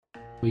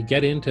We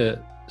get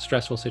into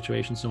stressful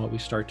situations, and what we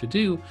start to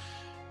do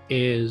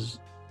is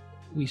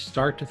we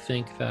start to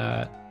think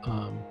that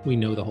we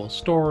know the whole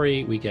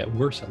story. We get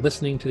worse at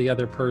listening to the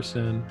other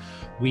person.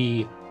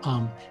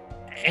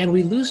 And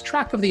we lose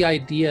track of the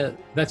idea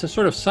that's a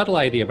sort of subtle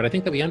idea, but I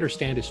think that we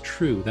understand is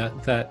true,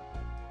 that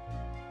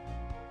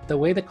the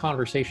way the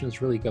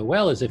conversations really go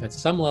well is if at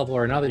some level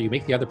or another you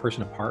make the other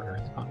person a partner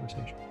in the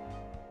conversation.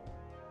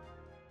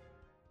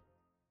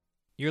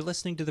 You're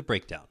listening to The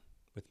Breakdown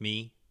with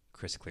me,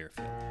 Chris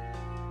Clearfield.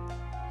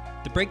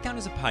 The Breakdown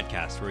is a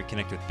podcast where we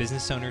connect with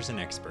business owners and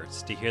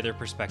experts to hear their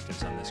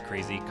perspectives on this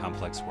crazy,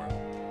 complex world.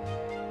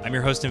 I'm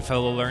your host and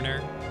fellow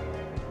learner,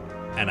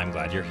 and I'm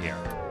glad you're here.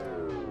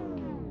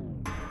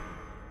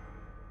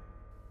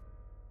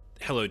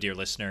 Hello, dear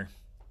listener.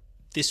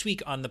 This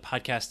week on the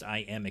podcast, I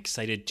am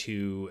excited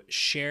to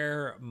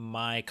share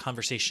my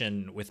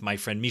conversation with my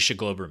friend Misha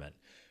Glouberman,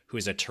 who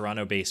is a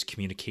Toronto-based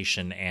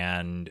communication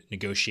and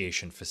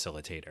negotiation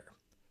facilitator.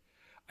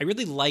 I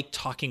really like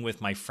talking with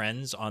my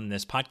friends on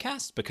this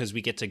podcast because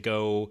we get to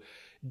go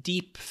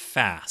deep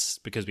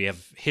fast, because we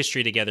have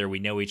history together, we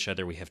know each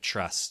other, we have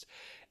trust.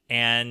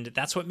 And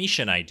that's what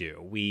Misha and I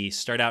do. We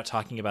start out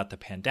talking about the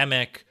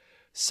pandemic,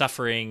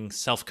 suffering,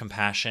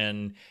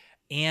 self-compassion,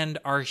 and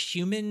our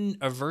human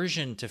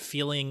aversion to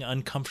feeling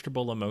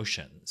uncomfortable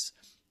emotions.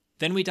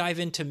 Then we dive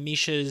into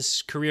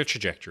Misha's career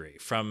trajectory,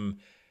 from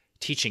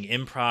teaching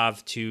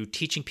improv to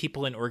teaching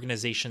people in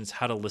organizations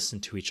how to listen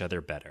to each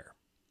other better.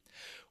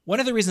 One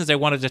of the reasons I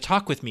wanted to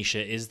talk with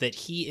Misha is that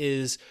he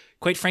is,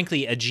 quite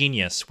frankly, a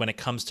genius when it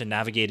comes to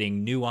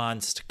navigating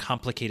nuanced,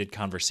 complicated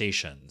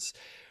conversations,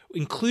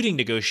 including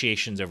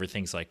negotiations over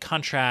things like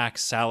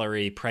contracts,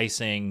 salary,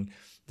 pricing,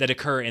 that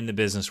occur in the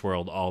business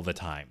world all the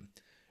time.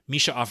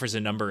 Misha offers a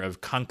number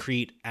of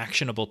concrete,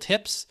 actionable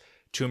tips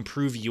to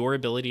improve your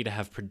ability to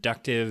have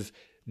productive,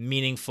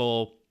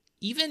 meaningful,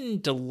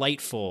 even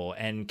delightful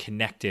and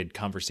connected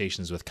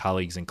conversations with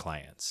colleagues and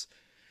clients.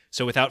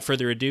 So without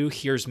further ado,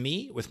 here's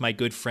me with my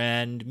good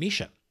friend,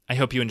 Misha. I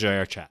hope you enjoy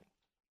our chat.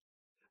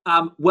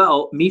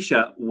 Well,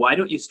 Misha, why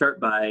don't you start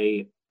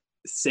by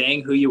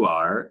saying who you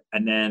are,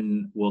 and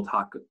then we'll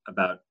talk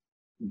about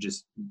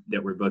just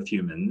that we're both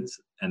humans,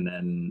 and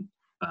then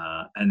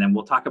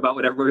we'll talk about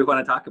whatever we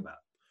want to talk about.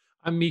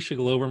 I'm Misha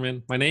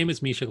Glouberman. My name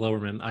is Misha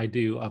Glouberman. I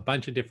do a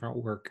bunch of different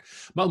work.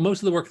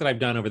 Most of the work that I've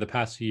done over the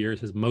past few years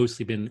has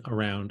mostly been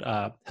around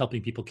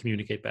helping people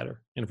communicate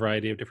better in a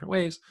variety of different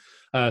ways.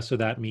 So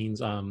that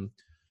means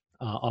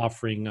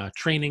offering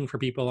training for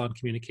people on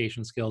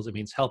communication skills. It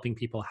means helping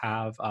people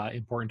have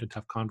important and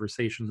tough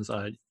conversations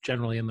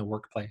generally in the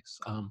workplace.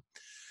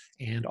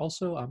 And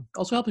also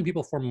helping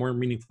people form more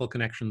meaningful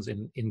connections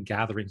in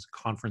gatherings,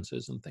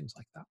 conferences, and things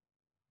like that.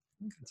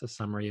 I think it's a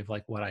summary of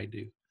like what I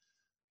do.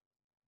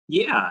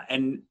 Yeah,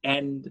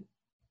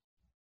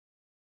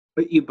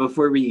 but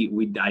before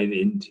we dive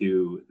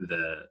into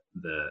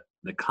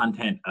the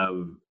content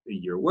of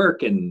your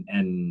work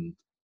and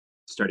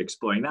start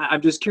exploring that,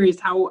 I'm just curious,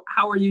 how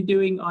are you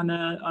doing on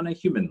a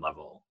human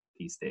level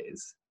these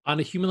days? On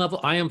a human level,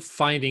 I am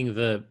finding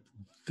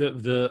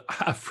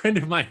a friend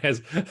of mine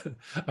has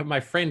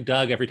my friend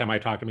Doug, every time I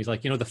talk to him, he's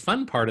like, the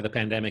fun part of the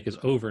pandemic is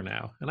over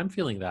now, and I'm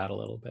feeling that a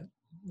little bit.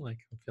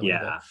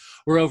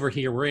 We're over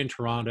here. We're in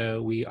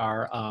Toronto. We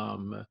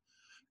are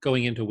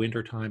going into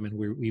wintertime, and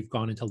we've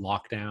gone into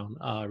lockdown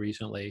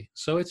recently.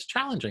 So it's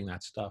challenging,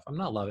 that stuff. I'm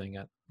not loving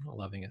it.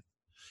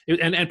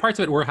 And parts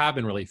of it have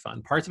been really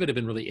fun. Parts of it have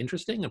been really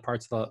interesting, and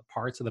parts of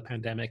the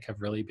pandemic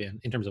have really been,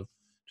 in terms of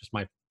just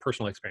my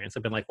personal experience,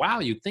 have been like, wow,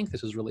 you'd think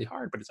this is really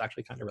hard, but it's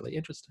actually kind of really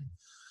interesting.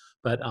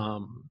 But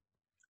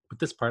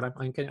this part,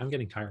 I'm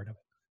getting tired of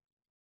it.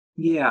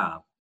 Yeah.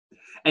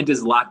 And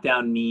does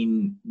lockdown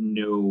mean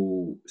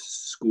no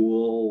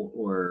school,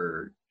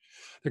 or?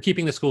 They're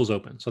keeping the schools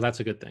open, so that's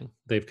a good thing.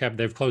 They've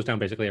closed down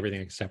basically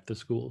everything except the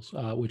schools,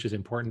 which is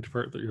important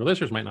for your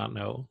listeners might not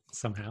know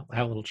somehow. I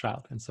have a little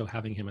child, and so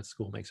having him at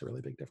school makes a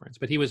really big difference.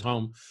 But he was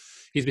home.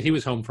 He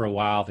was home for a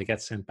while. They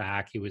get sent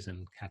back. He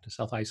had to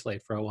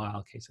self-isolate for a while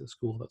in case of the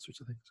school, those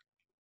sorts of things.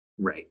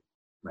 Right.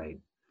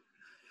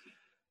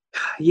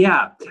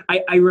 Yeah,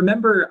 I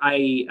remember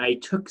I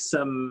took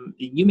some,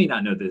 you may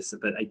not know this,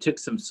 but I took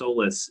some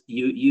solace.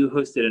 You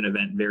hosted an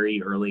event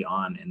very early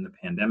on in the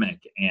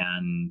pandemic,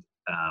 and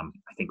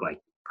I think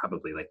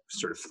probably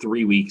sort of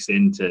 3 weeks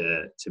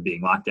into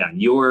being locked down,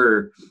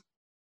 your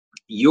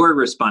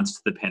response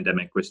to the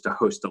pandemic was to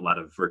host a lot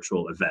of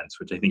virtual events,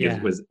 which I think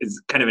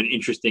is kind of an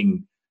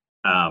interesting,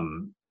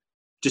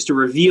 just a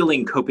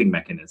revealing coping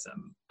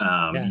mechanism.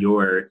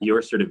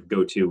 Your sort of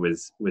go-to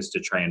was to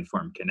try and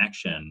form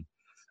connection.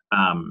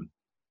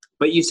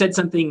 But you said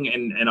something,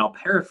 and I'll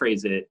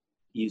paraphrase it.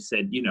 You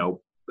said,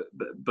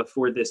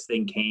 before this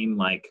thing came,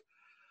 I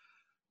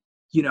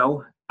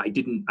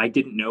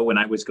didn't know when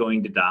I was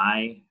going to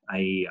die.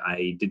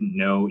 I didn't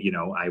know,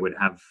 I would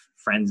have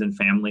friends and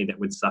family that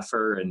would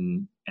suffer,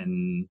 and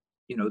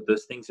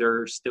those things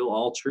are still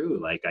all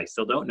true. I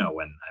still don't know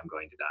when I'm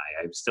going to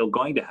die. I'm still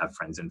going to have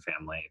friends and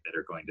family that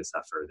are going to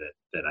suffer,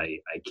 that I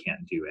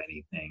can't do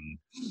anything,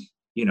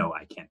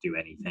 I can't do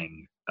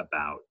anything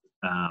about.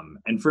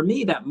 And for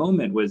me, that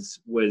moment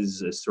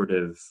was a sort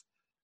of,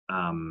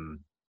 um,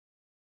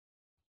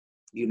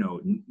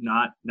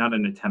 not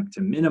an attempt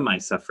to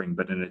minimize suffering,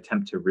 but an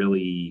attempt to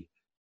really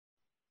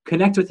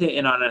connect with it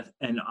in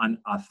an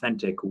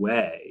authentic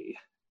way.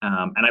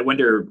 And I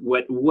wonder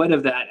what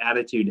of that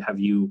attitude have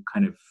you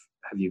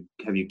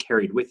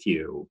carried with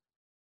you?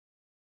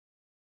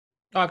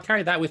 Oh, I've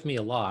carried that with me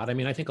a lot. I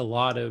mean, I think a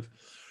lot of,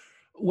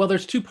 well,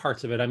 there's two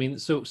parts of it. I mean,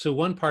 so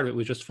one part of it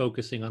was just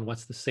focusing on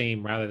what's the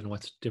same rather than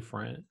what's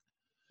different.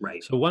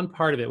 Right. So one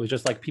part of it was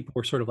just like people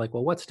were sort of like,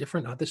 well, what's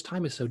different? Oh, this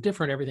time is so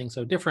different. Everything's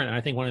so different. And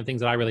I think one of the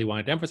things that I really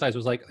wanted to emphasize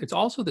was like, it's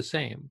also the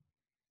same.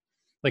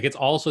 Like it's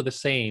also the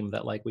same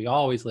that like we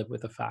always live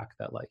with the fact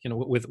that like,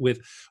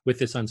 with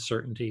this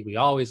uncertainty, we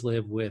always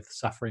live with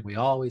suffering, we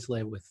always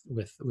live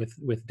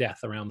with death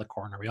around the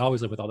corner, we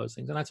always live with all those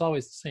things, and that's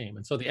always the same.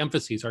 And so the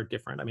emphases are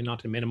different. I mean, not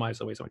to minimize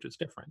the ways in which it's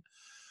different,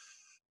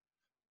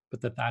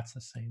 but that's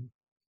the same.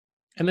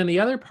 And then the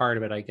other part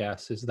of it, I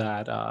guess, is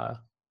that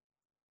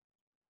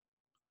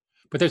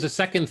but there's a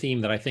second theme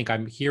that I think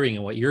I'm hearing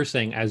in what you're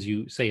saying as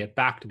you say it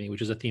back to me,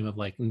 which is a theme of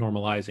like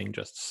normalizing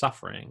just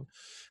suffering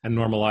and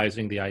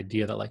normalizing the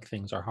idea that like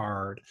things are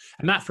hard.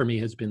 And that for me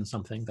has been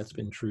something that's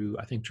been true,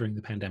 I think, during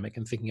the pandemic,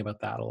 and thinking about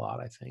that a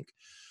lot, I think,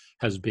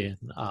 has been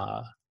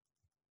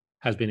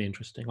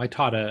interesting. I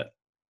taught a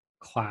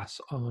class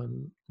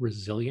on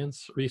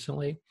resilience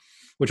recently,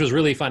 which was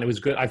really fun. It was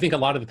good. I think a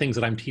lot of the things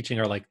that I'm teaching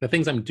are like the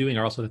things I'm doing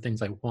are also the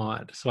things I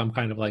want. So I'm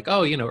kind of like,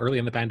 oh, early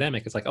in the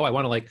pandemic, it's like, oh, I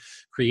want to like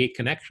create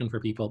connection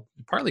for people,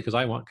 partly because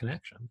I want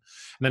connection. And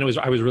then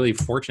I was really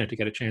fortunate to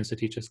get a chance to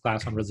teach this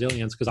class on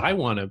resilience because I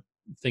want to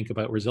think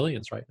about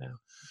resilience right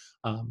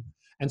now.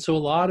 And so a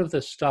lot of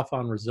the stuff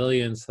on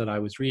resilience that I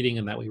was reading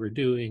and that we were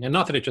doing, and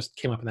not that it just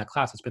came up in that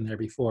class, it's been there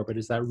before, but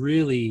is that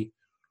really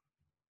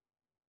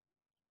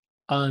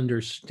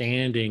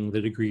understanding the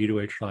degree to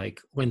which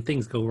like when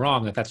things go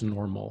wrong, that's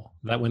normal,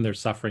 that when there's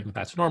suffering,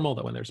 that's normal,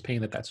 that when there's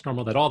pain, that's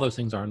normal, that all those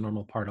things are a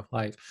normal part of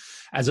life,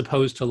 as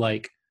opposed to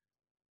like,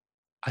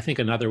 I think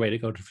another way to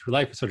go through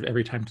life is sort of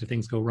every time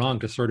things go wrong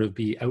to sort of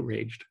be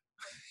outraged,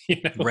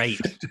 Right.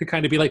 to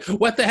kind of be like,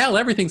 what the hell,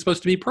 everything's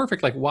supposed to be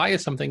perfect, like why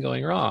is something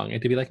going wrong?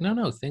 And to be like,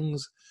 no,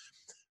 things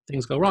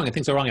go wrong, and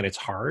things are wrong, and it's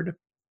hard.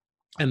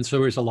 And so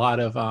there's a lot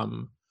of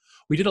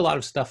we did a lot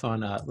of stuff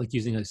on like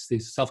using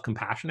these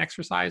self-compassion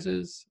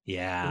exercises in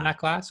that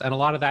class. And a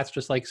lot of that's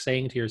just like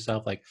saying to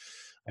yourself, like,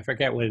 I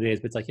forget what it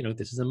is, but it's like,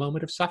 this is a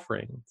moment of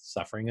suffering.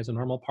 Suffering is a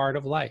normal part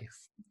of life.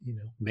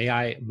 May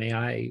I,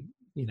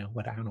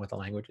 what, I don't know what the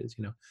language is,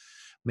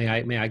 may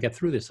I get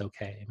through this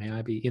okay? May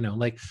I be,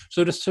 like,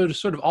 so to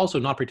sort of also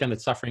not pretend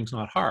that suffering's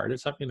not hard.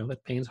 It's, that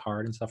pain's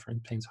hard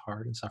and pain's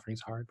hard and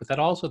suffering's hard, but that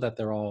also that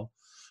they're all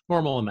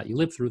normal and that you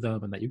live through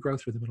them and that you grow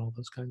through them and all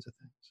those kinds of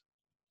things.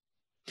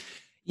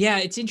 Yeah,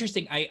 it's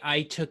interesting.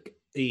 I took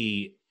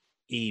a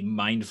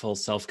mindful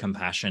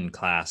self-compassion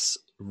class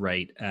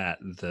right at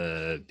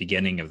the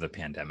beginning of the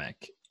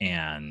pandemic,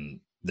 and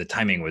the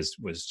timing was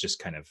just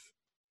kind of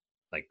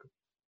like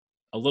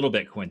a little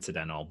bit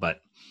coincidental,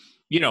 but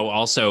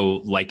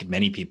also like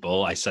many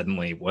people, I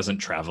suddenly wasn't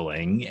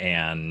traveling,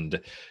 and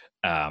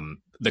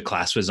the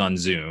class was on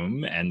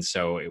Zoom, and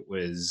so it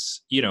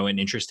was an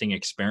interesting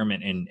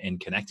experiment in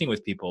connecting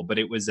with people. But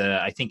it was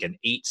I think an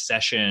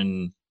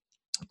 8-session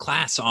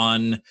class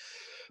on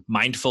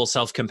mindful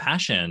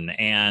self-compassion,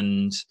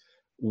 and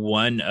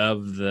one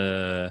of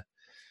the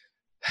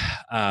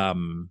I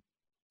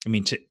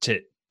mean,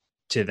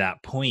 to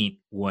that point,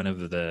 one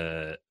of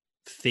the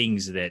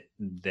things that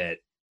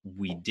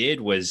we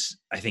did was,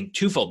 I think,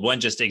 twofold.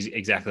 One, just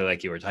exactly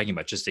like you were talking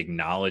about, just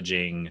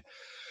acknowledging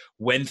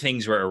when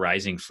things were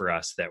arising for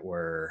us that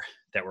were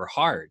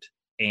hard,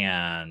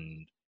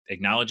 and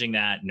acknowledging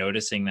that,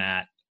 noticing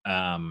that,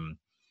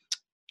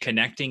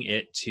 connecting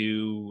it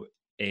to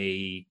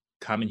a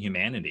common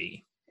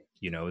humanity,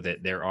 that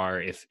there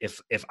are, if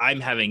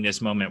I'm having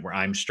this moment where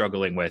I'm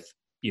struggling with,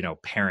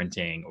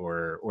 parenting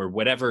or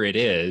whatever it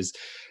is,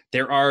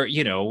 there are,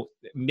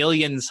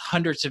 millions,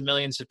 hundreds of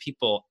millions of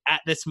people at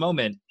this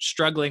moment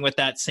struggling with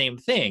that same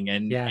thing.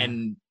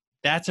 And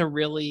that's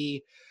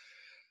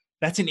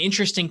that's an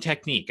interesting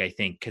technique, I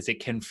think, because it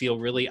can feel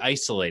really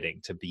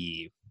isolating to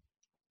be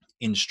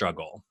in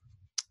struggle.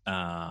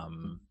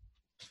 And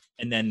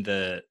then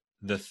the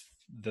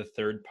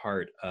third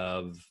part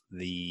of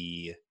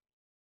the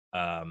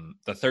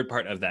third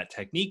part of that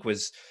technique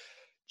was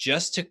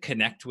just to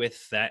connect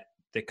with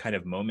the kind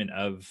of moment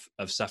of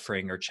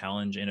suffering or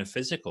challenge in a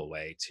physical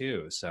way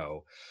too.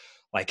 So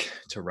like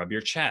to rub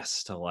your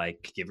chest, to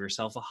like give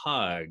yourself a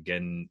hug,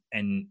 and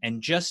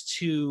just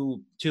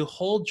to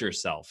hold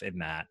yourself in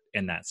that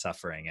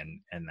suffering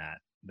and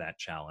that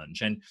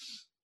challenge. And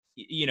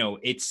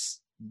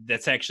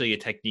that's actually a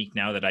technique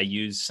now that I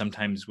use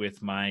sometimes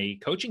with my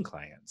coaching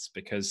clients,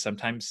 because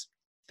sometimes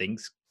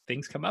things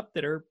come up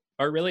that are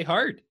really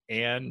hard,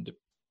 and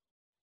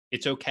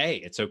it's okay.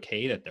 It's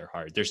okay that they're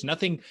hard. There's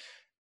nothing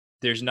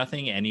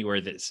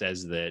anywhere that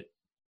says that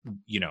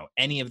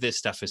any of this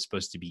stuff is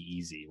supposed to be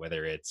easy,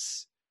 whether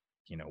it's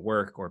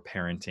work or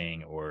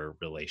parenting or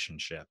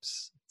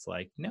relationships. It's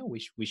like, no,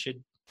 we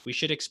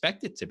should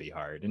expect it to be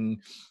hard,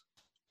 and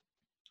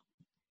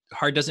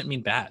hard doesn't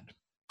mean bad.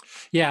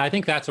 Yeah, I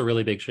think that's a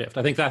really big shift.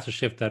 I think that's a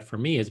shift that for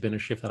me has been a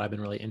shift that I've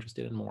been really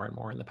interested in more and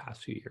more in the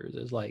past few years,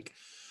 is like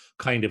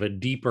kind of an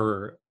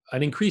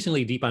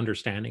increasingly deep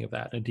understanding of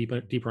that, a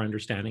deeper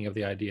understanding of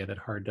the idea that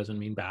hard doesn't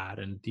mean bad,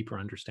 and deeper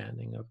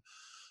understanding of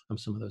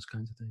some of those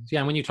kinds of things. Yeah,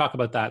 and when you talk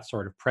about that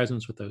sort of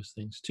presence with those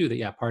things too, that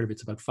yeah, part of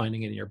it's about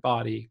finding it in your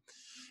body,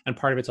 and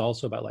part of it's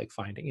also about like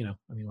finding,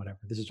 whatever.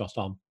 This is just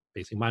all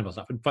basic mindful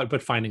stuff,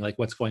 but finding like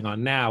what's going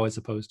on now, as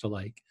opposed to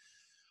like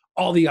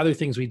all the other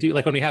things we do.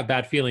 Like when we have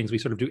bad feelings, we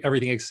sort of do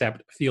everything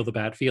except feel the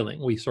bad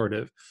feeling.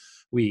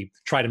 We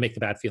try to make the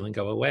bad feeling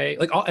go away,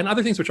 like and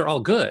other things which are all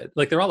good.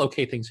 Like they're all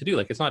okay things to do.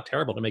 Like it's not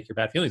terrible to make your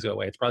bad feelings go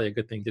away. It's probably a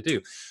good thing to do.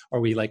 Or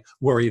we like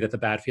worry that the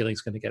bad feeling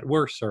is going to get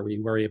worse, or we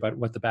worry about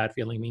what the bad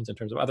feeling means in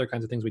terms of other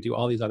kinds of things. We do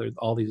all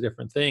these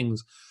different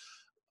things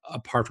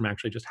apart from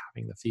actually just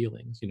having the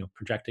feelings,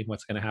 projecting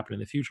what's going to happen in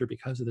the future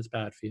because of this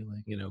bad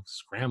feeling,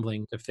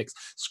 scrambling to fix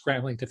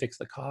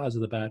the cause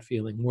of the bad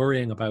feeling,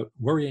 worrying about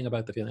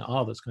the feeling,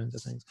 all those kinds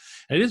of things.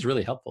 And it is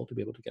really helpful to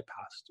be able to get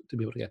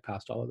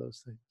past all of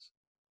those things.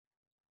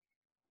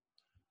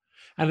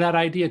 And that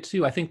idea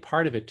too, I think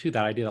part of it too,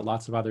 that idea that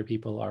lots of other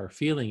people are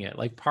feeling it,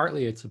 like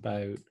partly it's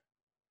about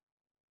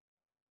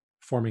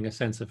forming a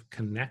sense of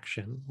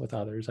connection with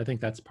others. I think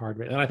that's part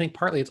of it. And I think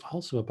partly it's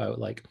also about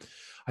like,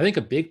 I think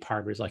a big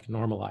part of it is like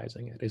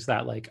normalizing it, is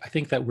that like, I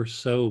think that we're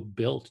so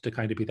built to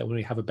kind of be that when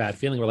we have a bad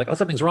feeling, we're like, oh,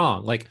 something's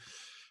wrong. Like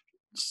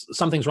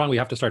something's wrong. We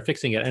have to start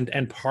fixing it.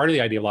 And part of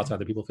the idea of lots of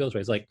other people feels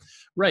right is like,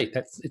 right.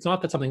 It's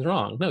not that something's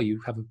wrong. No, you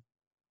have a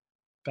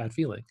bad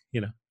feeling,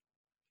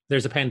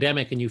 there's a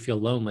pandemic and you feel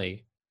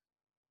lonely,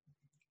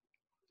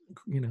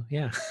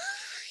 yeah.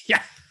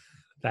 Yeah.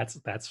 That's.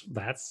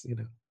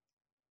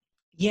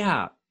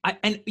 Yeah.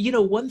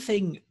 One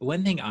thing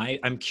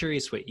I'm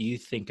curious what you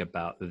think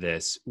about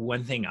this.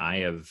 One thing I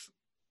have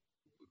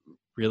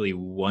really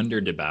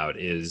wondered about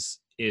is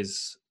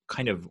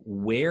kind of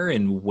where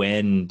and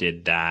when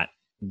did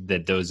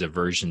those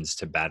aversions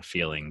to bad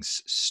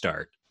feelings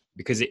start?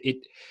 Because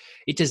it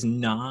does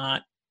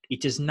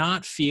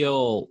not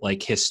feel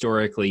like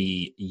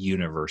historically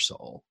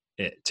universal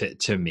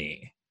to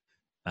me.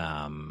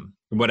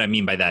 What I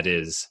mean by that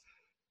is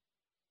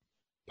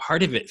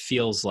part of it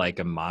feels like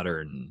a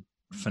modern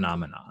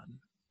phenomenon.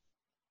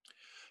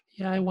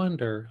 Yeah, I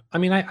wonder. I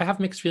mean, I have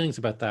mixed feelings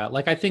about that.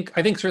 Like, I think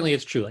certainly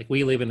it's true. Like,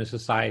 we live in a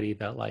society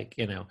that, like,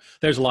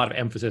 there's a lot of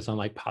emphasis on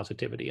like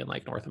positivity in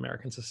like North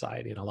American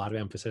society, and a lot of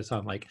emphasis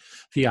on like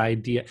the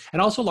idea,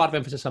 and also a lot of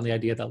emphasis on the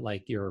idea that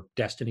like your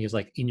destiny is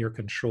like in your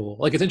control.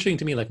 Like, it's interesting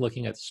to me, like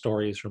looking at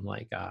stories from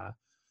like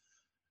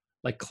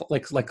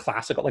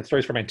classical, like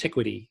stories from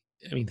antiquity.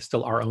 I mean,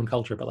 still our own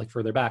culture, but like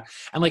further back,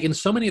 and like in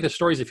so many of the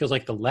stories, it feels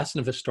like the lesson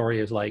of the story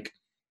is like,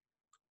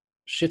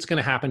 shit's going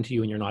to happen to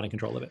you and you're not in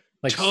control of it.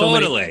 Like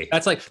totally.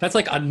 That's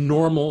like a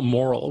normal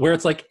moral, where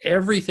it's like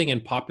everything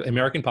in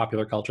American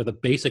popular culture, the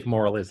basic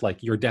moral is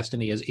like your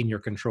destiny is in your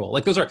control.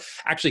 Like those are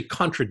actually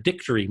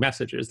contradictory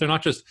messages. They're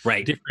not just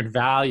different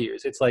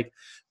values. It's like,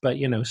 but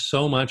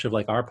so much of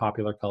like our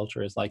popular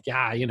culture is like,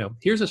 yeah,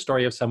 here's a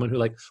story of someone who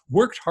like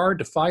worked hard,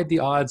 defied the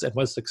odds, and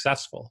was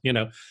successful.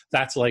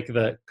 That's like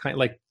the kind,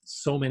 like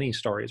so many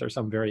stories are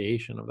some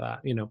variation of that,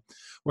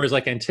 whereas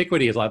like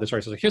antiquity is a lot of the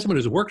stories. Like, here's someone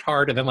who's worked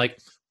hard and then like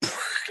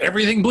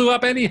everything blew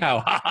up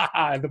anyhow.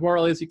 And the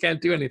moral is you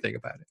can't do anything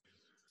about it.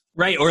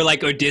 Right. Or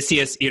like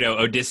Odysseus,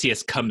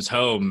 Odysseus comes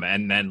home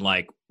and then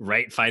like,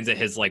 finds that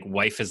his like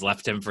wife has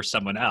left him for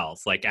someone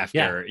else, like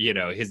after,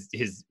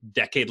 his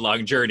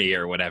decade-long journey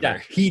or whatever. Yeah.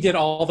 He did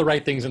all the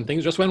right things and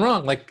things just went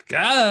wrong. Like,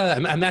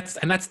 and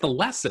that's the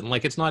lesson.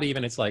 Like, it's not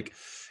even, it's like,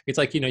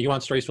 you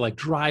want stories to like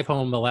drive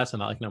home the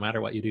lesson. Like, no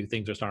matter what you do,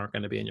 things just aren't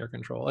going to be in your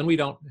control. And we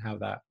don't have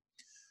that.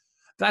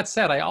 That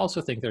said, I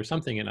also think there's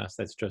something in us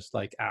that's just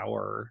like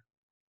our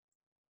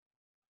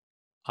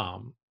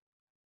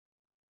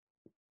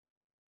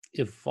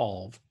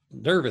evolved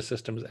nervous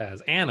systems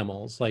as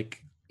animals,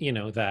 like,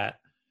 that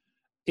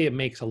it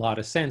makes a lot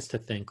of sense to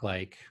think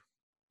like,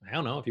 I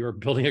don't know, if you were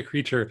building a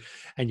creature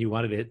and you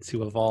wanted it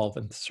to evolve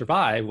and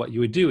survive, what you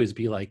would do is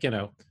be like,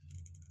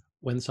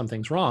 when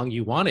something's wrong,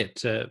 you want it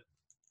to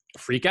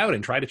freak out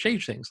and try to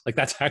change things. Like,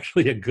 that's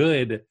actually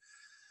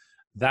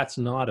that's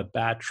not a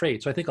bad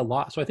trait. So I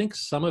think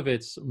some of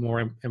it's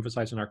more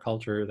emphasized in our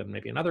culture than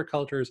maybe in other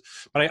cultures.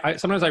 But I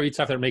sometimes I read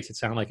stuff that makes it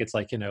sound like it's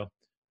like,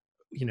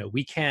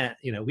 we can't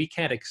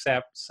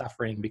accept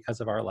suffering because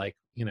of our like,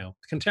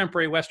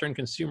 contemporary Western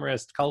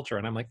consumerist culture.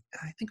 And I'm like,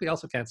 I think we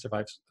also can't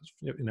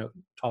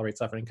tolerate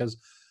suffering because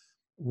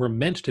we're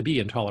meant to be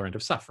intolerant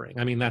of suffering.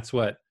 I mean, that's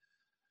what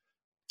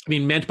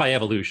meant by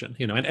evolution,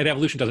 and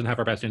evolution doesn't have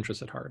our best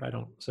interests at heart.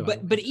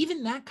 But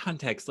even that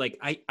context, like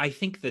I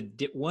think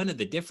one of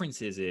the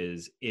differences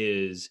is,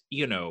 it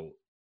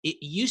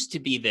used to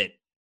be that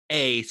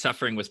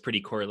suffering was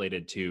pretty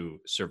correlated to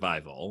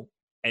survival,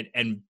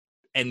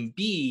 and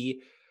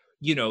B,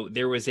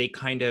 there was a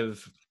kind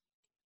of,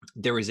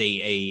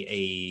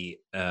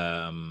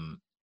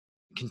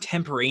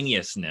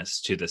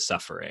 contemporaneousness to the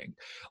suffering.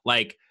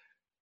 Like,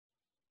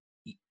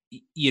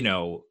 you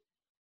know,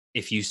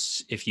 if you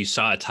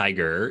saw a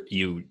tiger,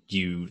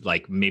 you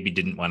like maybe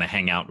didn't want to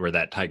hang out where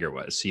that tiger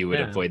was, so you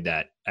would avoid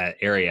that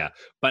area.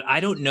 But I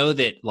don't know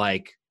that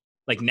like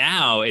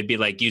now it'd be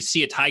like you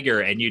see a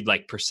tiger and you'd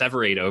like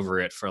perseverate over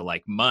it for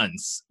like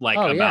months, like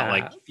about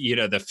like, you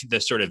know, the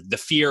sort of the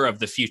fear of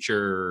the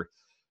future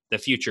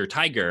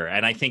tiger.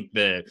 And I think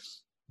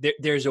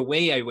there's a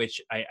way in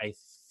which I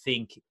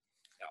think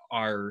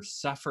our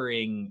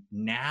suffering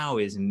now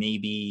is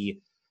maybe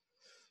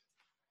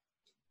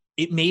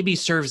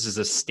serves as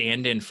a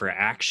stand-in for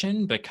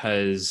action,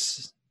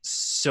 because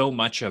so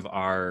much of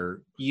our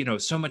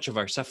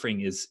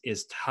suffering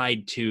is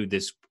tied to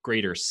this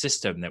greater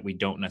system that we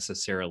don't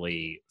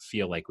necessarily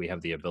feel like we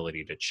have the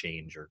ability to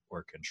change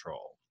or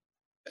control.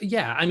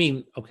 Yeah, I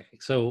mean, okay.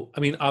 So, I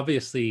mean,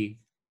 obviously,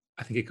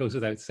 I think it goes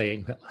without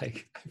saying that,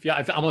 like,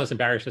 I'm almost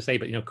embarrassed to say,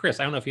 but, you know,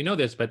 Chris, I don't know if you know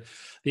this, but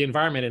the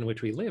environment in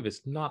which we live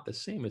is not the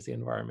same as the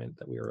environment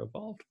that we were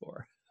evolved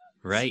for.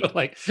 Right. So,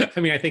 like, I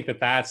mean, I think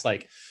that's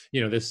like,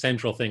 you know, this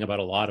central thing about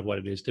a lot of what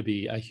it is to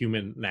be a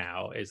human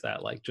now is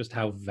that, like, just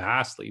how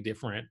vastly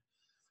different,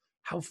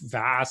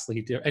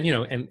 and, you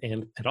know,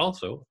 and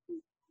also,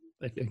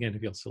 like, again, it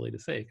feels silly to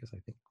say because I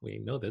think we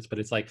know this, but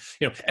it's like,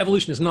 you know,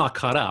 evolution is not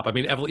caught up. I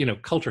mean, you know,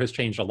 culture has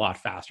changed a lot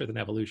faster than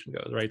evolution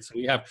goes, right?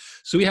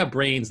 So we have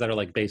brains that are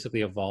like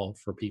basically evolved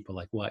for people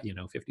like what, you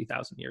know,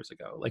 50,000 years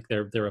ago. Like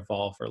they're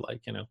evolved for,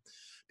 like, you know,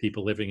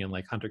 people living in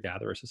like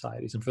hunter-gatherer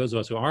societies. And for those of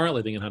us who aren't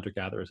living in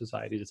hunter-gatherer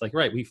societies, it's like,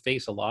 right, we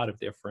face a lot of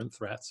different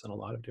threats and a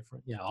lot of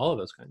different, all of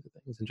those kinds of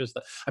things. And just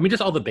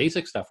just all the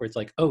basic stuff where it's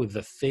like, oh,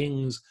 the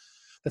things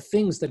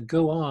that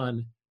go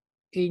on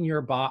in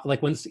your body,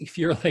 like if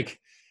you're like,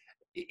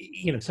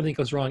 you know, something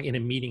goes wrong in a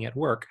meeting at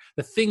work,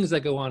 the things that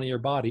go on in your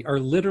body are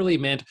literally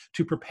meant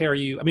to prepare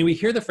you. I mean, we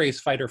hear the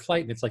phrase fight or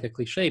flight and it's like a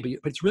cliche, but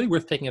it's really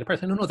worth taking it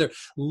apart. No, they're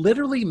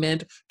literally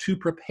meant to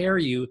prepare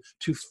you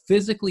to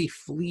physically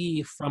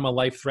flee from a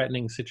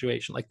life-threatening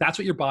situation. Like that's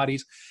what your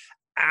body's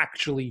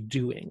actually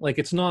doing. Like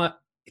it's not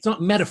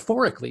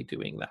metaphorically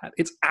doing that.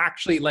 It's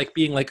actually like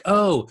being like,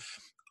 oh,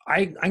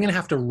 I'm going to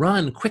have to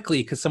run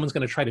quickly because someone's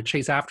going to try to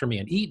chase after me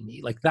and eat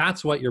me. Like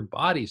that's what your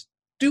body's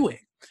doing.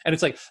 And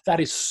it's like, that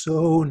is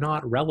so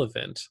not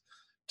relevant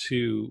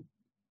to,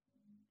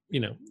 you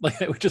know,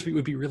 like it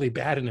would be really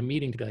bad in a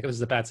meeting to be like, oh, this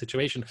is a bad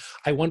situation.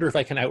 I wonder if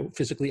I can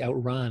physically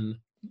outrun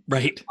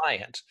the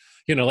client.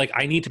 You know, like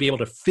I need to be able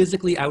to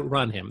physically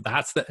outrun him.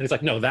 And it's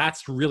like, no,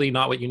 that's really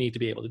not what you need to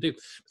be able to do.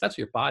 But that's what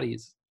your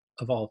body's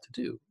evolved to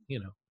do, you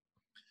know.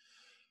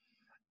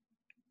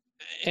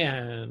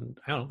 And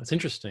I don't know, it's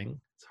interesting.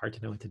 It's hard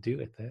to know what to do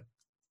with it.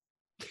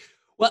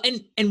 Well,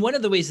 and one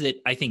of the ways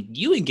that I think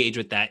you engage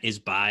with that is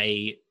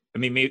by, I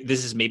mean,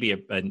 this is maybe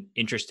an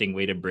interesting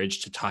way to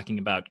bridge to talking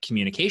about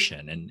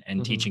communication and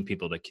mm-hmm. teaching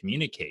people to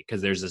communicate, because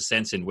there's a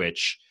sense in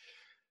which,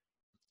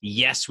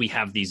 yes, we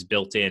have these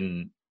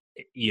built-in,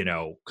 you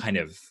know, kind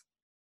of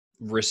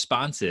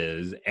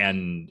responses,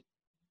 and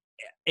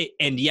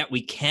yet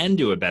we can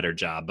do a better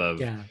job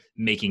of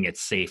making it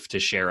safe to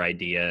share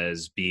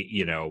ideas,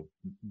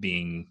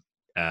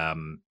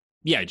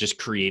 just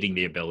creating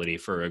the ability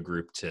for a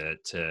group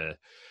to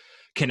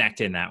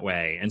connect in that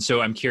way. And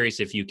so I'm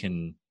curious if you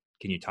can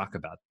you talk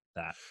about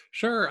that?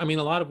 Sure. I mean,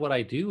 a lot of what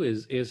I do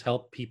is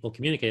help people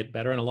communicate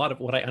better. And a lot of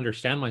what I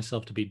understand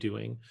myself to be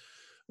doing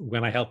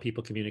when I help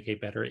people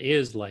communicate better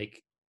is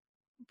like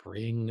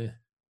bring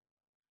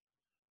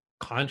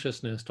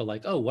consciousness to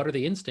like, oh, what are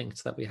the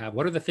instincts that we have?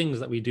 What are the things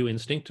that we do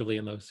instinctively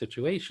in those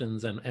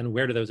situations? And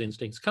where do those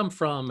instincts come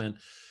from? And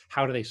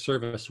how do they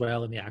serve us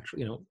well in the actual,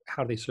 you know,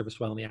 how do they serve us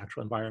well in the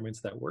actual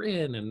environments that we're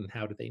in? And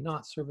how do they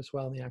not serve us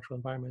well in the actual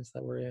environments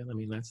that we're in? I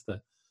mean, that's the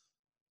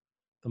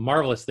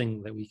marvelous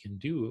thing that we can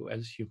do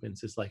as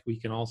humans is like, we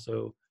can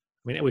also,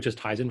 I mean, which just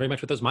ties in very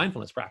much with those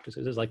mindfulness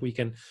practices, is like we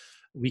can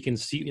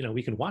see, you know,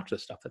 we can watch the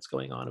stuff that's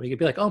going on, and we can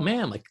be like, oh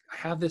man, like I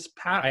have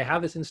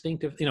this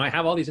instinctive, you know, I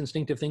have all these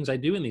instinctive things I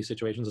do in these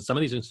situations, and some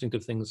of these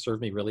instinctive things serve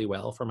me really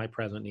well for my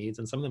present needs,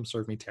 and some of them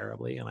serve me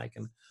terribly, and I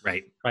can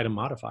try to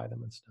modify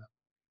them and stuff.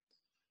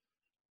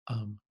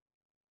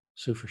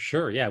 So for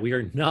sure, yeah, we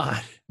are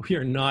not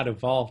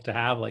evolved to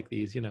have like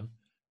these, you know,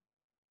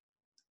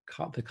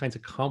 the kinds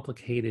of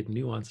complicated,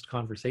 nuanced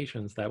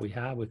conversations that we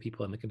have with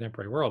people in the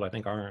contemporary world. I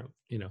think aren't,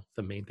 you know,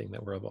 the main thing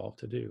that we're evolved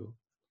to do.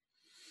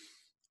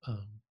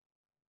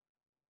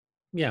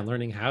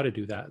 Learning how to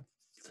do that,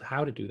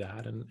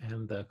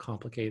 and the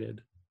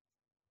complicated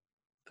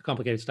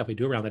stuff we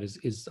do around that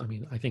is, I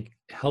mean, I think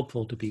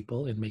helpful to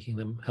people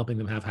in helping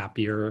them have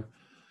happier.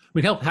 I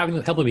mean, helping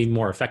them be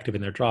more effective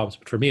in their jobs,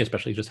 but for me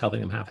especially, just helping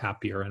them have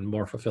happier and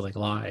more fulfilling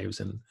lives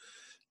and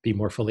be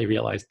more fully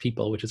realized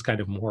people, which is kind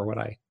of more what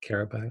I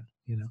care about,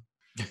 you know.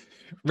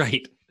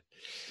 Right.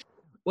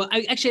 Well,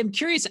 I'm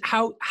curious,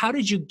 how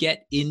did you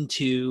get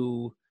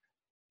into,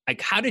 like,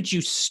 how did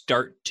you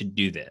start to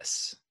do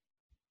this?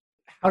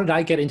 How did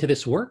I get into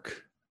this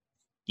work?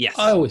 Yes.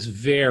 Oh, it was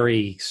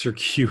very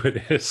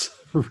circuitous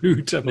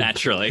route.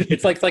 Naturally.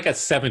 It's like a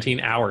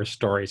 17-hour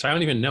story. So I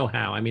don't even know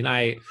how. I mean,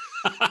 I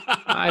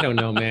I don't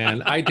know,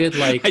 man. I did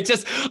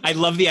I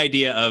love the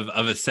idea of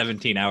a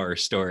 17-hour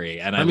story,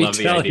 and I let me love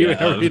the tell you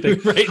idea of everything.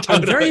 right.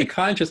 I'm very Totally.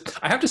 conscious.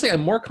 I have to say,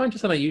 I'm more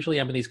conscious than I usually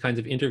am in these kinds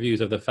of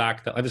interviews of the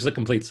fact that this is a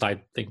complete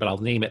side thing, but I'll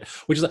name it.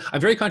 Which is,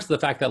 I'm very conscious of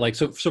the fact that, like,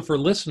 so for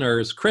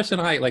listeners, Chris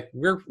and I, like,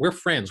 we're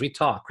friends. We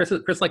talk. Chris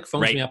like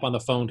phones Right. me up on the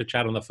phone to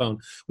chat on the phone,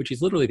 which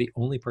is literally the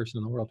only person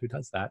in the world who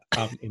does that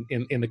in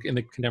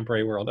the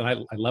contemporary world, and I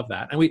love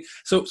that. And we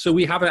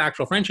have an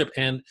actual friendship.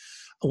 And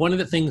one of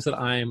the things that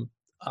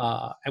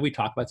and we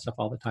talk about stuff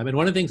all the time. And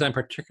one of the things I'm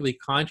particularly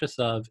conscious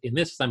of in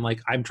this is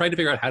I'm trying to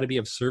figure out how to be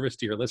of service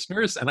to your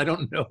listeners. And I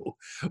don't know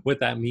what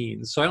that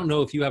means. So I don't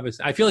know if you have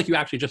I feel like you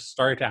actually just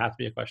started to ask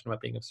me a question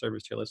about being of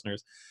service to your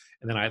listeners.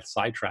 And then I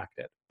sidetracked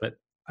it. But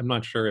I'm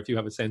not sure if you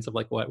have a sense of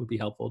like what would be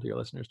helpful to your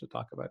listeners to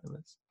talk about in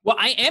this. Well,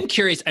 I am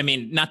curious. I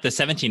mean, not the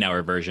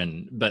 17-hour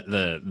version, but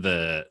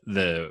the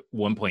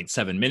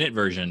 1.7 minute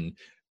version.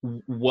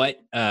 What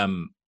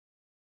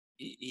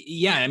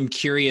yeah, I'm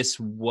curious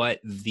what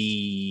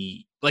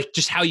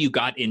just how you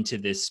got into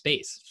this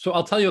space. So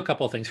I'll tell you a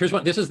couple of things. Here's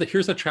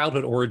the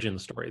childhood origin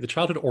story. The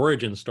childhood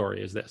origin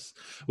story is this,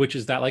 which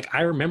is that, like,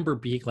 I remember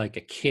being like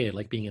a kid,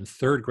 like being in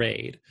third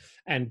grade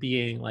and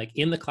being like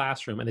in the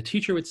classroom, and the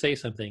teacher would say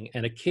something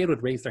and a kid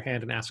would raise their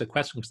hand and ask a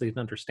question because they didn't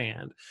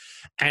understand.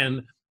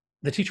 And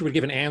the teacher would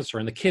give an answer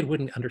and the kid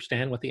wouldn't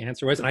understand what the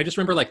answer was. And I just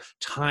remember, like,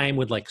 time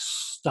would like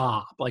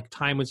stop, like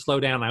time would slow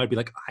down. And I would be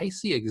like, I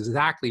see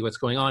exactly what's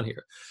going on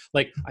here.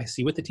 Like, I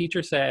see what the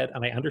teacher said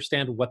and I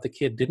understand what the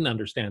kid didn't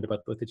understand about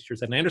what the teacher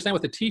said. And I understand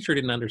what the teacher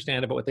didn't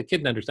understand about what the kid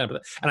didn't understand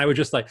about it. And I was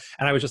just like,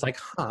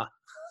 huh,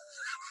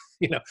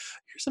 here's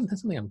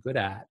something I'm good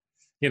at,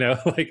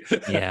 like,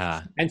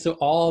 Yeah. And so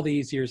all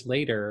these years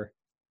later,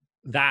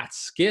 that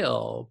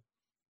skill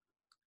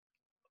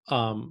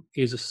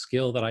is a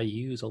skill that I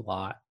use a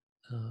lot.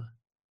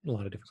 In a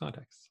lot of different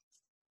contexts.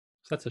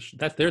 So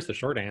there's the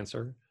short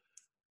answer.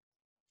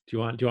 Do you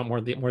want more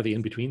of the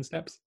in between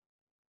steps,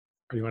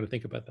 or do you want to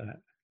think about that?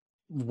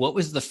 What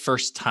was the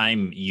first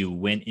time you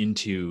went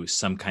into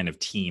some kind of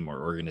team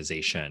or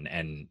organization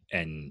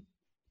and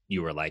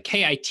you were like,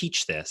 "Hey, I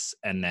teach this,"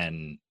 and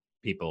then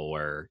people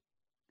were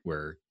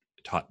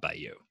taught by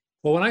you?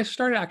 Well, when I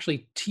started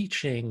actually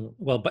teaching,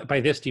 well, by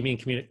this, do you mean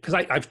community? Because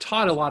I've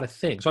taught a lot of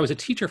things. So I was a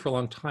teacher for a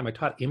long time. I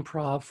taught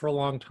improv for a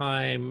long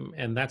time.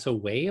 And that's a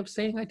way of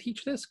saying I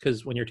teach this,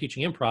 because when you're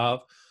teaching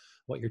improv,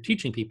 what you're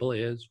teaching people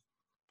is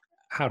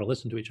how to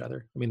listen to each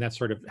other. I mean, that's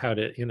sort of how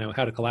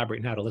to collaborate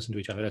and how to listen to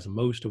each other. That's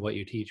most of what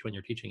you teach when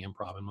you're teaching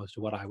improv, and most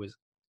of what I was,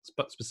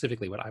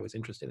 specifically what I was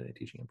interested in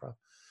teaching improv.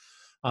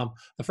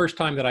 The first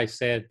time that I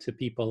said to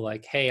people,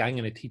 like, hey, I'm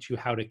going to teach you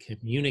how to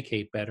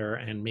communicate better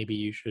and maybe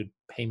you should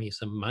pay me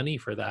some money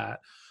for that,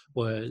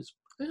 was,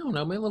 I don't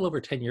know, maybe a little over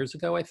 10 years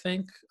ago, I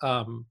think.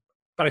 But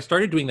I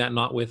started doing that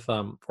not with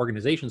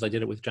organizations. I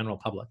did it with general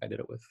public. I did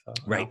it with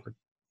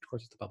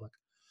courses to public.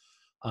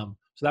 So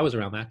that was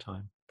around that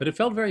time. But it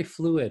felt very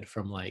fluid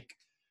from like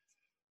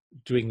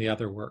doing the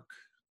other work.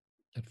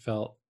 It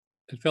felt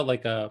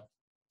like a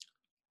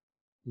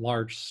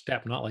large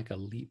step, not like a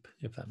leap,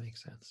 if that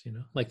makes sense.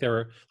 Like there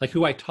were, like,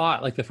 who I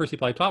taught, like the first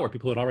people I taught were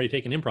people who had already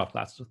taken improv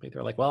classes with me.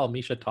 They're like, well,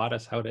 Misha taught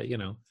us how to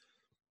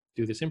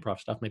do this improv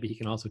stuff. Maybe he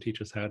can also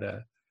teach us how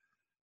to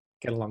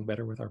get along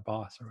better with our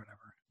boss or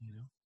whatever.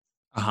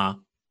 Uh-huh.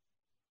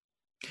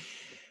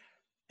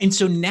 And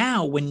so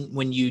now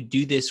when you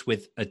do this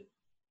with a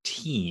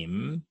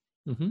team,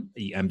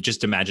 mm-hmm. I'm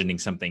just imagining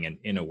something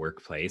in a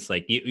workplace,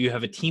 like you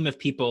have a team of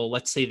people.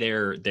 Let's say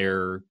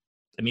they're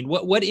I mean,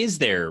 what is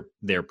their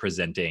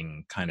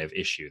presenting kind of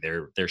issue?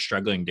 They're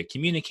struggling to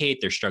communicate.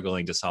 They're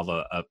struggling to solve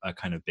a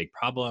kind of big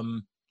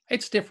problem.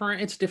 It's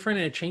different, and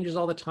it changes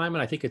all the time.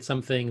 And I think it's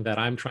something that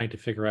I'm trying to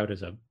figure out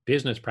as a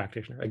business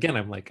practitioner. Again,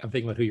 I'm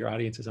thinking about who your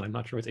audience is, and I'm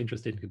not sure what's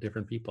interesting to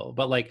different people.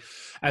 But like,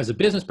 as a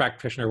business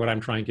practitioner, what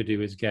I'm trying to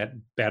do is get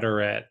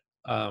better at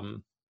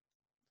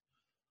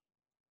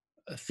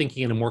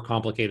thinking in a more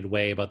complicated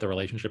way about the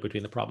relationship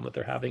between the problem that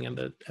they're having and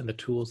the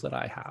tools that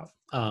I have.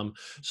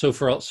 So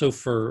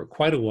for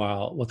quite a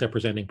while, what their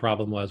presenting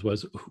problem was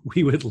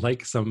we would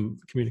like some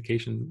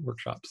communication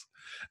workshops.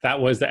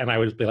 And I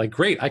would be like,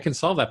 great, I can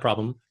solve that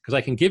problem because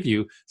I can give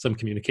you some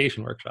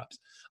communication workshops.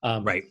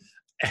 Right.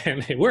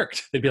 And it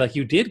worked. They'd be like,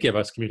 you did give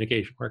us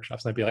communication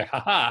workshops. And I'd be like,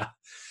 haha.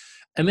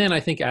 And then I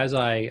think as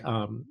I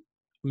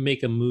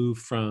make a move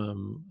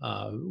from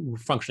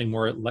functioning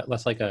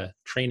less like a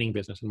training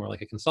business and more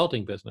like a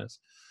consulting business,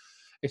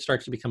 it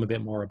starts to become a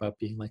bit more about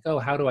being like, oh,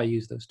 how do I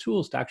use those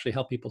tools to actually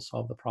help people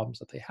solve the problems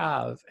that they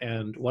have?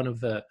 And one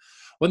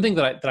thing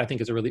that I think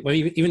is a really, well,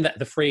 even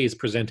the phrase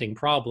presenting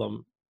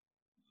problem,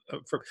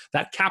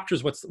 that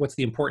captures what's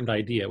the important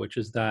idea, which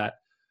is that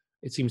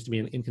it seems to me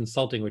in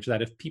consulting, which is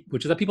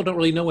that people don't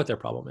really know what their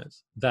problem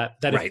is. That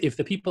right. if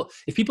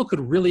people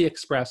could really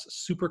express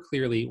super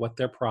clearly what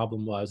their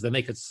problem was, then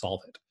they could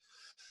solve it.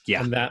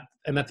 Yeah.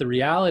 And that the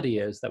reality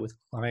is that with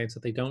clients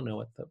that they don't know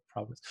what the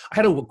problem is. I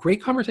had a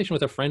great conversation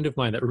with a friend of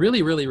mine that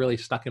really, really, really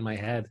stuck in my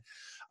head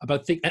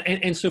about things.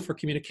 And so for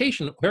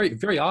communication, very,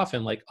 very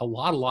often, like a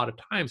lot of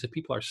times, if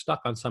people are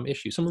stuck on some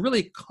issue, some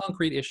really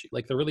concrete issue,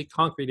 like the really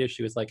concrete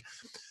issue is like,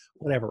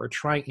 whatever, we're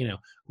trying,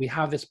 we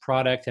have this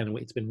product and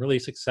it's been really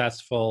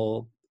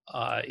successful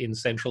in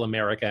Central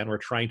America, and we're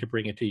trying to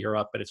bring it to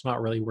Europe, but it's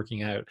not really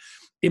working out.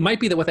 It might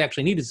be that what they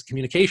actually need is a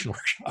communication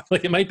workshop.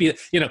 Like it might be,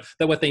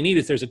 that what they need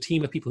is there's a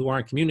team of people who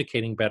aren't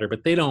communicating better,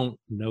 but they don't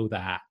know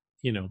that,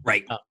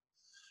 Right.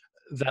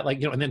 that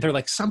like, and then they're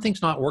like,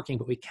 something's not working,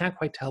 but we can't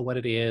quite tell what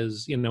it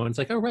is, and it's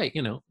like, oh, right,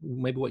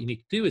 maybe what you need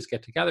to do is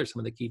get together some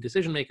of the key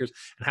decision makers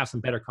and have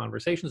some better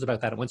conversations about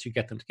that. And once you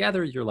get them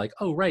together, you're like,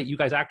 oh, right, you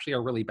guys actually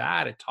are really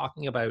bad at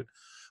talking about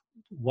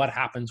what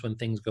happens when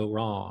things go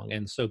wrong.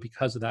 And so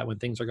because of that, when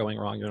things are going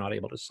wrong, you're not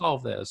able to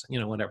solve this,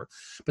 whatever.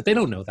 But they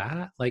don't know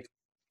that. Like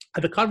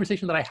the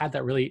conversation that I had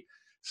that really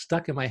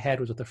stuck in my head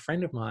was with a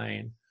friend of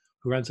mine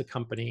who runs a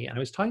company. And I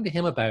was talking to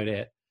him about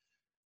it.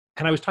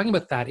 And I was talking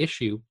about that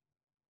issue.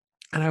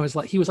 And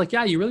he was like,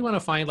 yeah, you really want to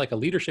find like a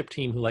leadership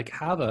team who like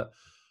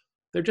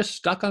they're just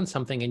stuck on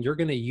something, and you're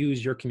going to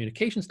use your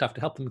communication stuff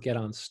to help them get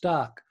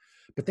unstuck.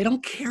 But they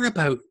don't care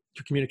about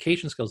your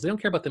communication skills. They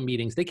don't care about the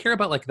meetings. They care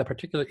about like the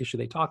particular issue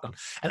they talked on.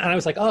 And I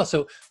was like, oh,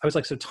 so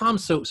Tom,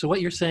 so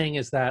what you're saying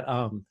is that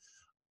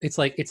it's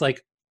like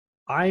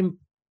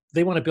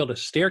they want to build a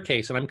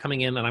staircase, and I'm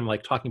coming in and I'm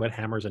like talking about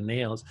hammers and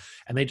nails,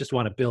 and they just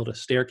want to build a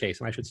staircase,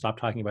 and I should stop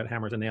talking about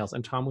hammers and nails.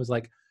 And Tom was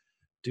like,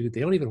 dude,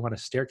 they don't even want a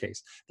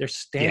staircase. They're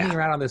standing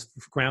around on this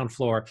ground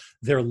floor.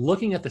 They're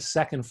looking at the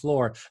second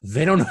floor.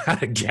 They don't know how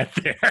to get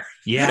there.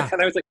 Yeah. And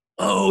I was like,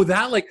 oh,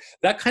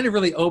 that kind of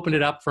really opened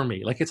it up for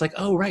me. Like, it's like,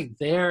 oh, right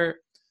there.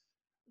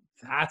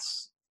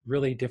 That's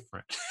really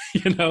different,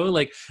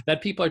 like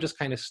that people are just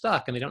kind of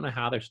stuck, and they don't know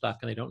how they're stuck,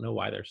 and they don't know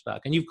why they're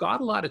stuck. And you've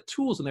got a lot of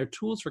tools, and they're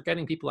tools for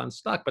getting people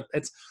unstuck, but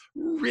it's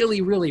really,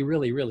 really,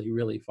 really, really,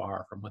 really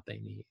far from what they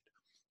need.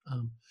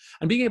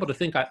 And being able to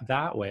think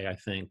that way, I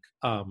think,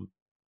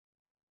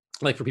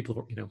 like for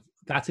people,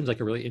 that seems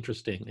like a really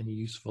interesting and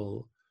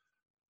useful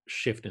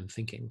shift in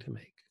thinking to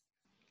make.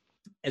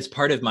 As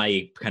part of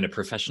my kind of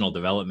professional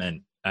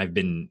development, I've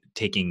been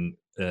taking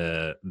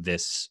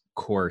this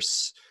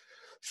course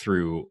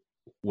through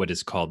what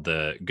is called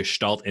the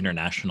Gestalt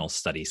International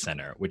Study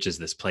Center, which is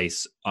this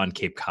place on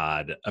Cape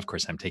Cod. Of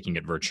course, I'm taking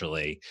it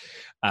virtually.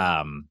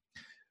 And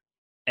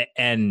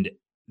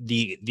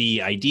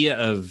the idea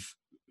of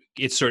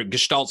it's sort of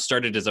Gestalt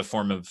started as a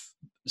form of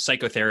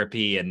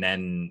psychotherapy, and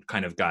then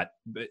kind of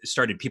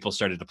people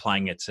started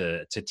applying it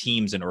to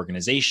teams and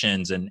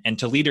organizations and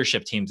to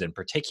leadership teams in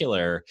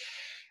particular.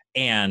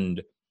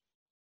 And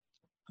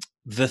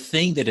the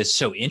thing that is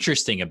so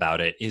interesting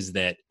about it is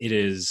that it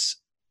is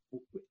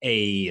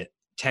a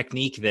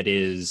technique that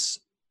is,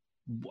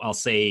 I'll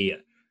say,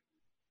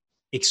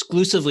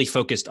 exclusively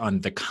focused on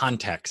the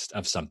context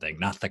of something,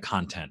 not the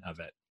content of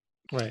it.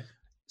 Right.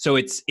 So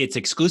it's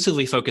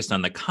exclusively focused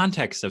on the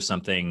context of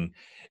something,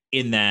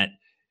 in that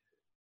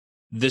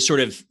the sort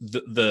of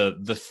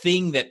the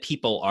thing that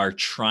people are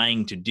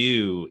trying to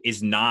do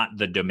is not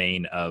the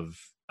domain of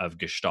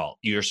Gestalt.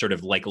 You're sort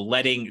of like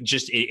letting,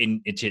 just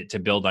to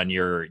build on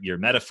your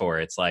metaphor,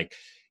 it's like,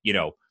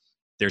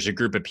 there's a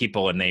group of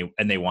people and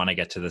they want to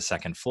get to the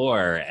second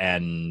floor,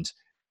 and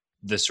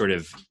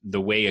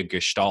the way a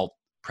Gestalt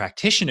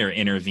practitioner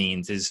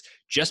intervenes is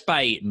just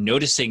by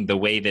noticing the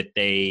way that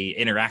they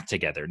interact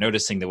together,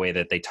 noticing the way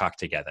that they talk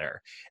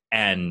together,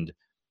 and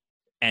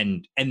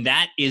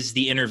that is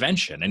the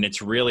intervention. And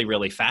it's really,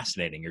 really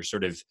fascinating. You're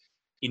sort of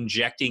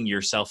injecting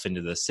yourself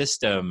into the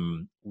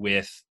system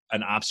with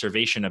an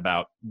observation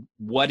about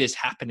what is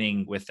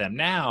happening with them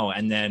now.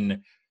 And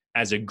then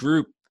as a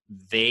group,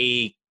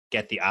 they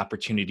get the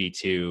opportunity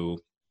to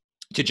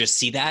just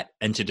see that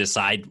and to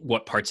decide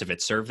what parts of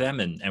it serve them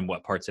and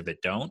what parts of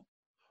it don't.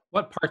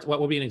 What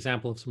would be an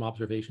example of some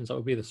observations? What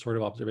would be the sort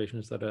of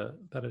observations that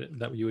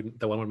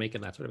one would make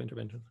in that sort of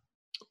intervention?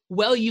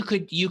 Well, you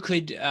could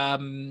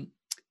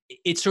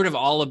it's sort of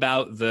all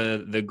about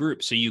the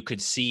group. So you could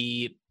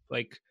see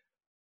like,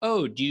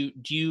 oh, do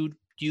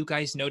you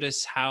guys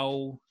notice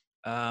how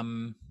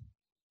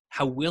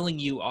willing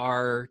you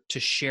are to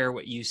share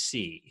what you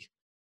see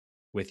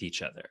with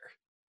each other?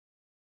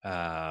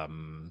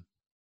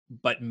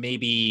 But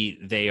maybe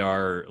they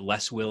are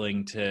less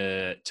willing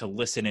to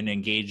listen and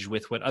engage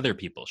with what other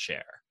people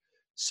share.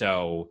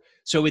 So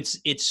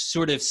it's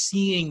sort of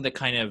seeing the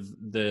kind of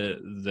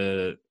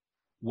the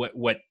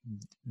what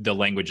the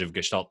language of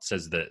Gestalt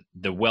says,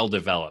 the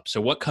well-developed. So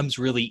what comes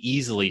really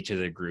easily to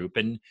the group,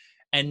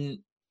 and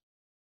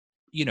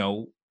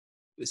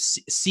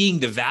seeing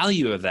the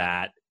value of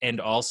that, and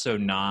also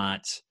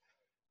not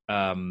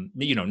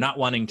not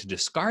wanting to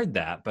discard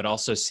that, but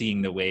also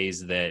seeing the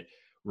ways that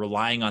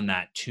relying on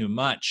that too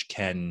much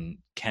can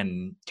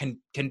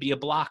be a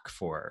block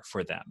for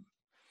them.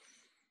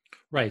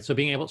 Right. So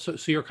being able, so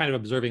you're kind of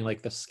observing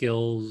like the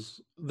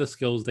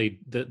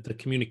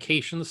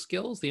communication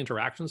skills, the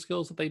interaction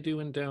skills that they do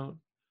and don't.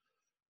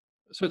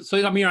 So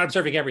I mean, you're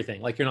observing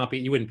everything. Like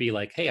you wouldn't be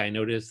like, hey, I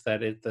noticed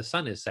that the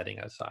sun is setting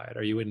outside,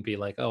 or you wouldn't be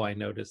like, oh, I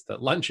noticed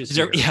that lunch is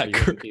here. Yeah, Or you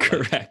wouldn't be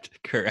correct.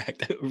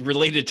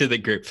 Related to the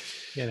group.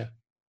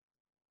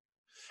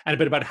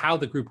 But about how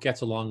the group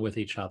gets along with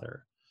each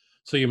other.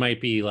 So you might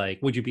be like,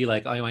 would you be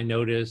like, oh, I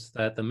noticed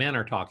that the men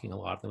are talking a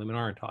lot, the women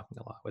aren't talking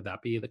a lot? Would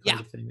that be the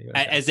kind of thing?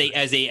 That as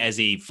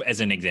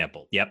an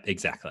example. Yep,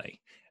 exactly.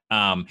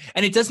 And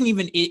it doesn't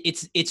even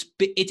it's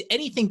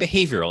anything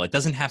behavioral. It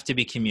doesn't have to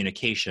be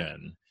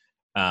communication.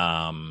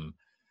 Although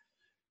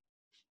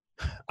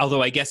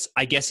I guess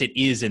it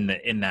is in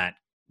that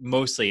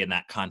mostly in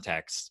that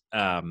context.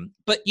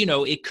 But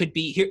it could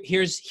be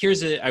here's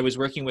I was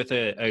working with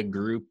a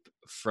group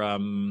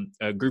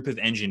of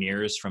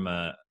engineers from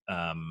an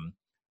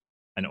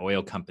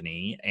oil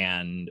company,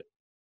 and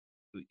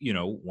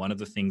one of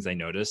the things I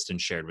noticed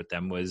and shared with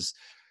them was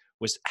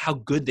how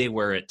good they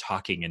were at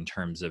talking in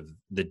terms of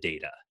the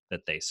data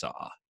that they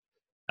saw,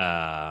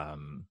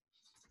 and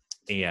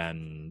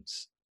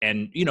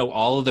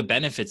all of the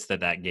benefits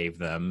that gave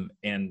them,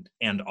 and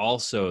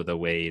also the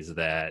ways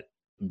that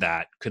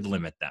could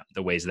limit them,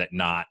 the ways that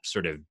not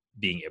sort of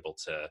being able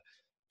to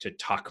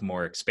talk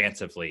more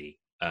expansively.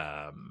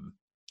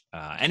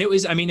 And it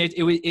was, I mean,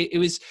 it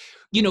was,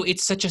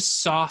 it's such a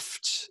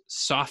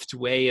soft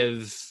way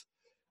of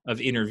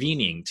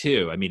intervening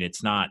too. I mean,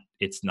 it's not,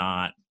 it's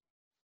done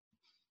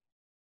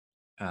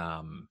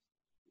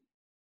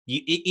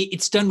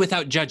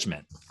without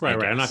judgment.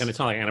 Right. I'm not going to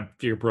tell you,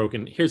 if you're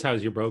broken, here's how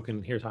you're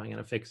broken. Here's how I'm going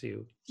to fix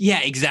you.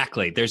 Yeah,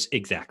 exactly.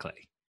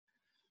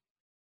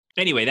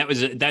 Anyway,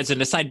 that's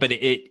an aside, but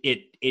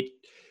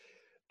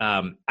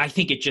I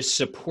think it just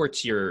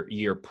supports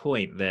your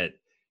point that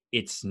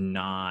it's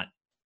not,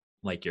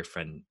 like your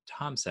friend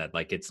Tom said,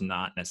 like it's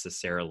not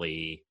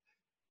necessarily,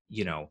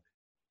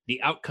 the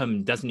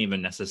outcome doesn't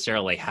even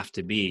necessarily have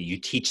to be you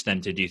teach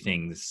them to do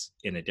things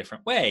in a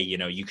different way.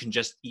 You can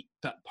just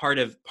part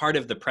of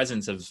the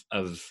presence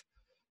of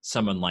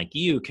someone like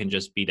you can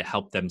just be to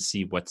help them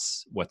see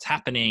what's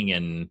happening,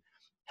 and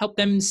help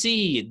them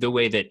see the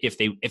way that if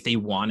they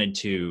wanted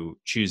to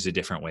choose a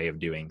different way of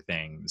doing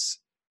things,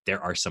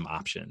 there are some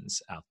options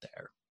out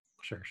there.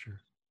 Sure.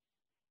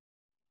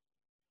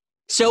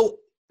 So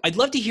I'd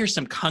love to hear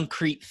some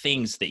concrete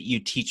things that you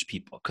teach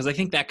people, because I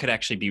think that could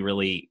actually be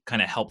really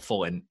kind of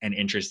helpful and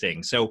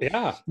interesting. So,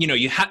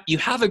 you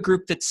have a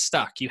group that's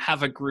stuck. You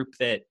have a group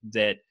that,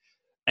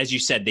 as you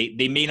said,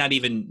 they may not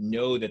even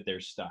know that they're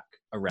stuck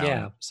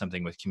around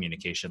something with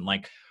communication.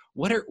 Like,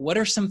 what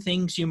are some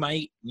things you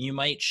might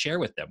share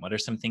with them? What are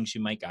some things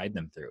you might guide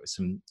them through?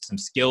 Some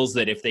skills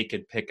that if they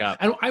could pick up.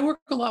 And I work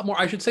a lot more.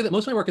 I should say that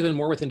most of my work has been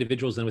more with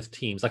individuals than with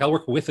teams. Like I'll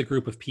work with a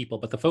group of people,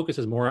 but the focus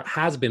has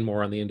been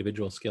more on the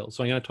individual skills.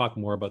 So I'm going to talk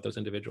more about those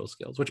individual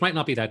skills, which might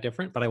not be that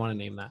different, but I want to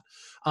name that.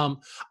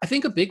 I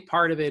think a big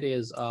part of it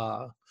is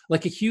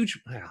like a huge.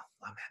 Oh man,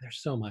 there's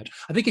so much.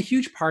 I think a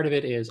huge part of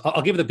it is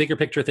I'll give the bigger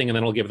picture thing, and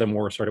then I'll give them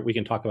more sort of. We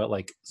can talk about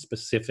like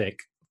specific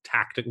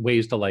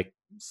ways to like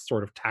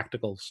sort of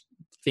tactical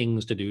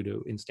things to do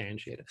to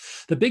instantiate it.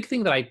 The big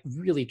thing that I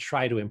really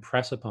try to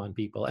impress upon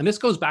people, and this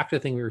goes back to the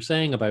thing we were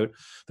saying about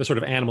the sort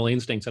of animal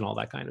instincts and all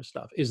that kind of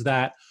stuff, is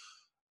that,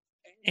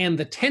 and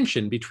the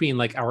tension between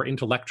like our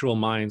intellectual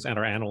minds and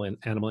our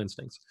animal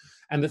instincts.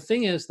 And the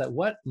thing is that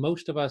what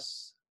most of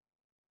us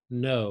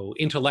know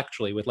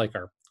intellectually with like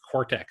our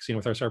cortex,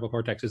 with our cerebral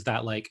cortex, is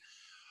that like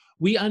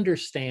we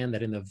understand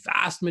that in the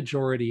vast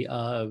majority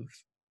of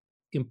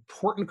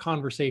important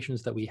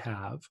conversations that we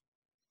have,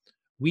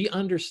 we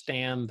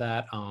understand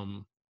that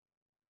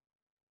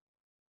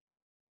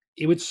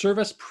it would serve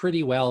us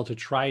pretty well to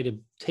try to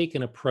take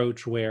an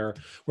approach where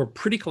we're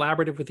pretty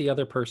collaborative with the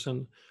other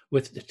person,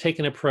 take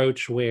an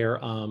approach where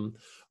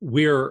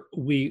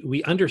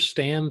we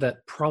understand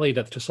that probably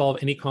to solve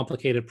any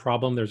complicated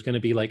problem, there's going to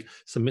be like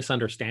some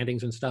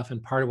misunderstandings and stuff.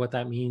 And part of what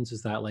that means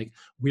is that like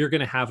we're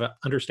going to have an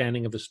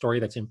understanding of the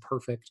story that's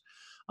imperfect.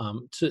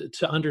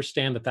 To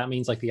understand that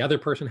means like the other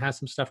person has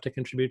some stuff to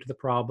contribute to the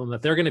problem,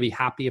 that they're going to be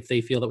happy if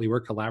they feel that we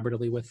work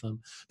collaboratively with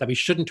them, that we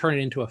shouldn't turn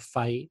it into a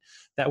fight,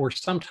 that we're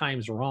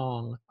sometimes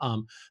wrong,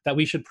 that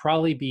we should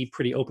probably be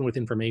pretty open with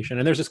information.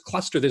 And there's this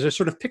cluster, there's a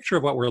sort of picture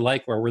of what we're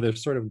like, where we're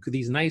sort of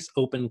these nice,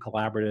 open,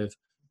 collaborative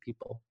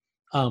people.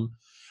 And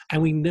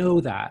we know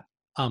that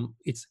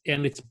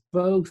it's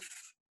both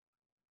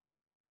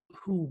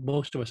who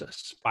most of us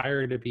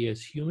aspire to be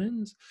as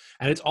humans,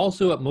 and it's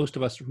also what most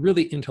of us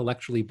really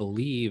intellectually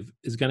believe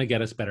is going to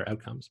get us better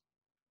outcomes.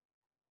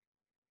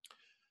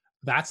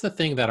 That's the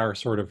thing that our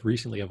sort of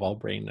recently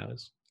evolved brain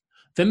knows.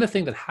 Then the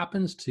thing that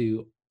happens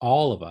to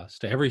all of us,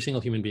 to every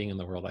single human being in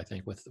the world, I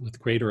think, with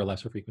greater or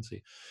lesser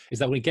frequency, is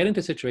that when we get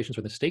into situations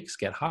where the stakes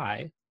get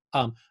high,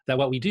 that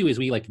what we do is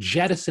we like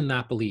jettison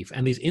that belief,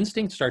 and these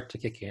instincts start to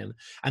kick in,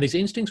 and these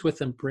instincts with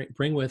them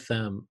bring with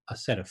them a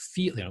set of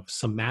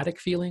somatic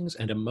feelings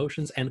and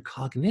emotions and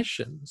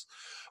cognitions,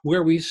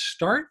 where we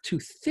start to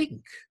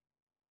think.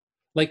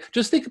 Like,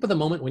 just think about the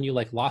moment when you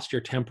like lost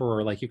your temper,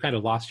 or like you kind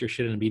of lost your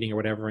shit in a meeting or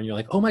whatever, and you're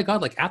like, oh my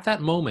God, like at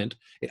that moment,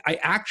 I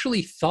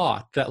actually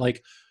thought that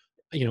like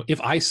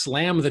if I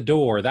slam the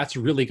door, that's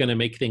really going to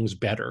make things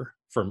better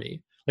for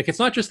me. Like, it's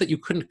not just that you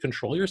couldn't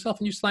control yourself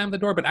and you slam the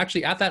door, but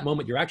actually at that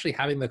moment, you're actually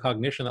having the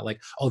cognition that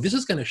like, oh, this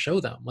is going to show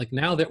them. Like,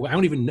 now that I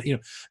don't even,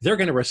 they're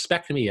going to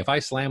respect me. If I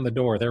slam the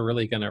door, they're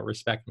really going to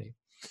respect me.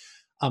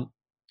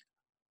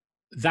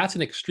 That's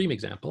an extreme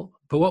example.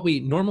 But what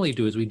we normally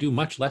do is we do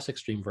much less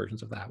extreme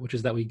versions of that, which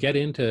is that we get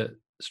into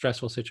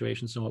stressful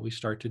situations. And what we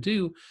start to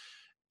do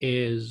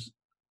is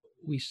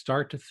we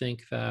start to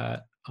think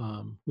that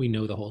we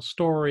know the whole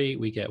story.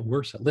 We get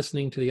worse at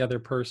listening to the other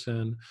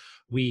person.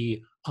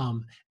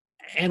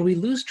 And we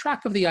lose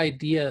track of the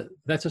idea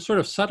that's a sort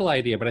of subtle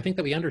idea, but I think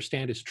that we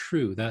understand is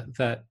true,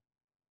 that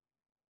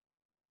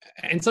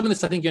and some of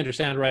this I think you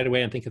understand right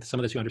away, and think some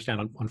of this you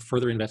understand on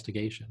further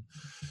investigation,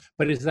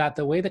 but is that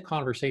the way the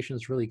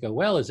conversations really go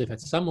well is if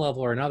at some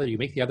level or another you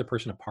make the other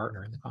person a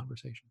partner in the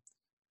conversation.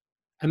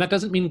 And that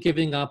doesn't mean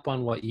giving up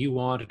on what you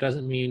want. It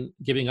doesn't mean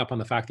giving up on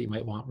the fact that you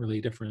might want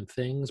really different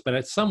things, but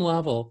at some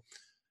level,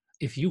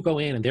 if you go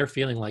in and they're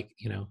feeling like,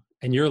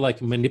 and you're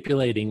like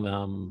manipulating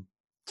them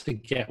to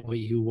get what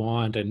you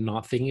want and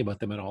not thinking about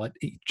them at all, it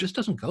just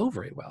doesn't go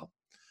very well.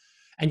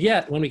 And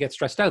yet, when we get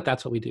stressed out,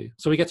 that's what we do.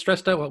 So we get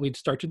stressed out, what we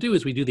start to do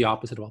is we do the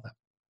opposite of all that.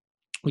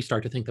 We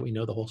start to think that we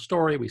know the whole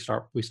story. We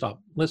stop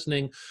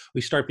listening.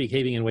 We start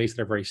behaving in ways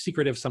that are very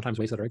secretive, sometimes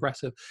ways that are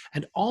aggressive.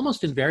 And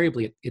almost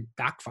invariably, it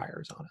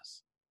backfires on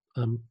us.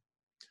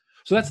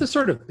 So that's the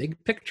sort of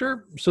big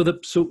picture. So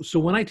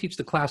when I teach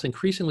the class,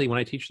 increasingly when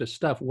I teach this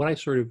stuff, what I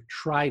sort of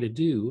try to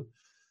do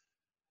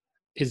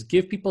is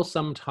give people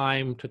some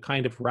time to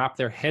kind of wrap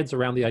their heads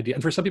around the idea.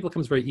 And for some people it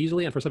comes very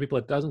easily, and for some people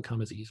it doesn't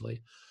come as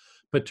easily.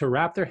 But to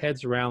wrap their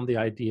heads around the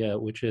idea,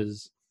 which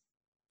is,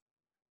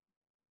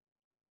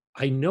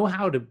 I know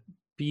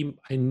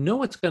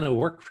it's going to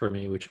work for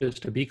me, which is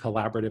to be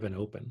collaborative and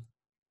open.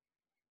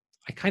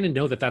 I kind of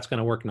know that that's going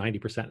to work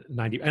 90%, and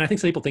I think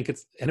some people think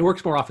and it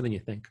works more often than you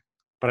think.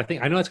 But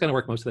I know it's going to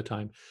work most of the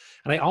time.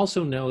 And I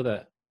also know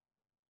that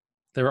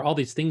there are all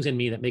these things in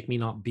me that make me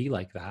not be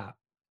like that.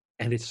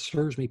 And it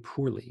serves me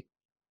poorly.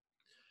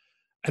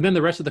 And then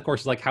the rest of the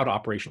course is like how to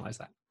operationalize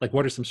that. Like,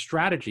 what are some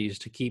strategies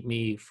to keep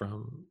me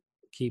from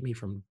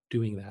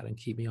doing that and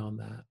keep me on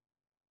that,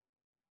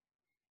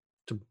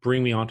 to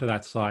bring me onto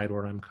that side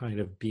where I'm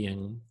kind of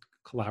being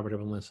collaborative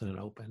and listen and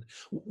open,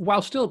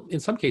 while still in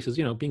some cases,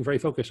 being very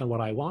focused on what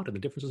I want and the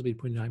differences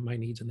between my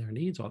needs and their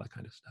needs, all that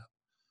kind of stuff.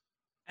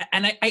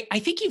 And I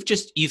think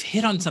you've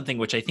hit on something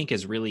which I think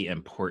is really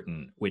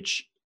important,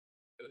 which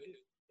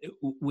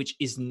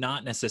is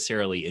not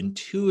necessarily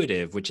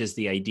intuitive, which is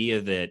the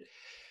idea that,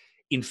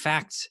 in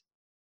fact,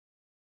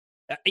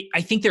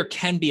 I think there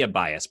can be a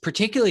bias,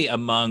 particularly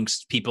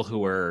amongst people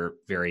who are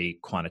very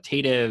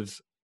quantitative,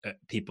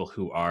 people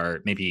who are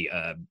maybe,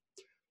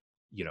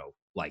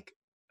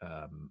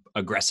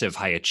 aggressive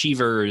high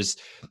achievers,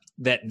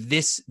 that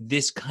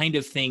this kind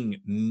of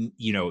thing,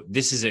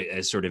 this is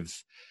a sort of,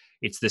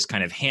 it's this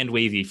kind of hand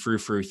wavy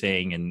frou-frou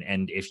thing.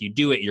 And if you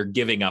do it, you're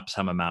giving up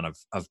some amount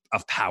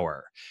of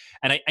power.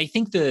 And I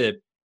think the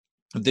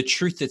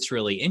truth that's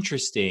really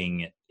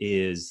interesting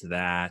is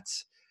that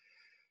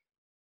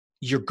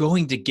you're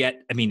going to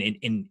get,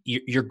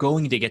 you're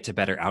going to get to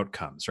better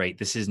outcomes, right?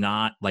 This is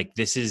not like,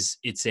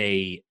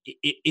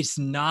 it's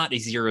not a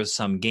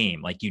zero-sum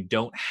game. Like, you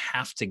don't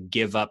have to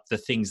give up the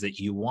things that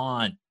you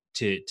want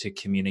to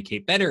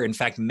communicate better. In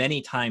fact,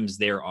 many times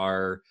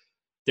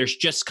there's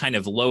just kind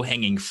of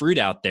low-hanging fruit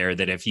out there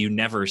that if you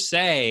never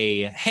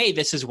say, hey,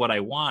 this is what I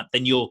want,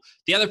 then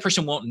the other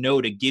person won't know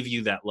to give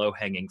you that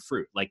low-hanging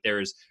fruit. Like,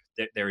 there's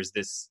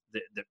this,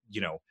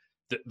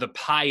 the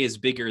pie is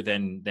bigger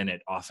than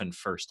it often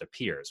first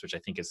appears, which I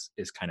think is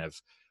kind of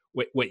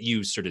what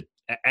you sort of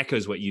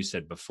echoes what you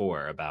said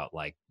before about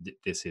like,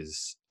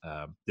 this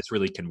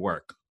really can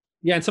work.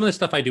 Yeah, and some of the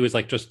stuff I do is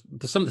like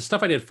some of the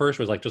stuff I did first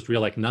was like just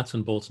real like nuts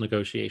and bolts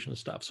negotiation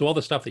stuff. So all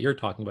the stuff that you're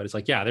talking about is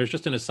like, yeah, there's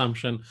just an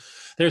assumption.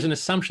 There's an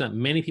assumption that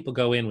many people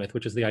go in with,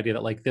 which is the idea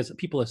that like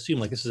people assume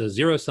like this is a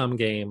zero-sum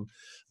game.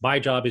 My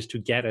job is to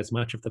get as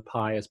much of the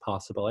pie as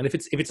possible. And if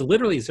it's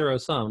literally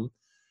zero-sum,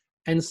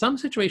 and some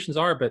situations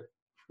are, but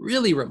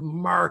really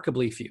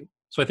remarkably few.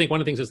 So I think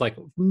one of the things is like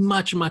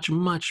much, much,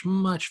 much,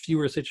 much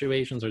fewer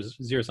situations or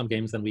zero-sum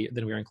games than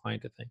we're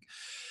inclined to think.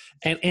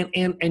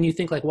 And you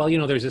think like, well,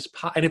 there's this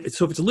pie, and if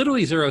it's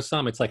literally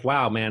zero-sum, it's like,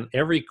 wow, man,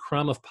 every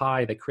crumb of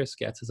pie that Chris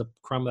gets is a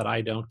crumb that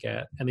I don't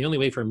get, and the only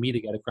way for me to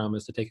get a crumb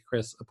is to take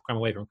a crumb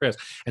away from Chris.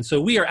 And so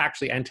we are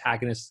actually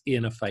antagonists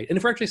in a fight. And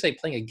if we're actually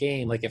playing a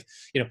game, like if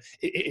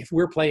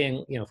we're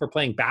playing, if we're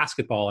playing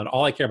basketball and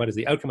all I care about is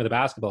the outcome of the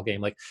basketball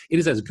game, like it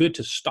is as good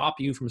to stop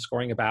you from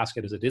scoring a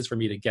basket as it is for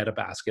me to get a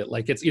basket.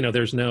 Like it's,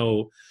 there's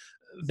no,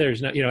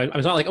 it's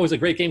not like, oh, it was a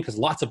great game because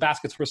lots of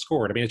baskets were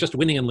scored. I mean, it's just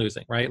winning and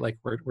losing, right? Like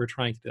we're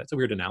trying to do that. It's a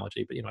weird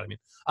analogy, but you know what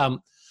I mean?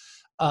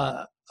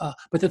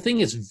 But the thing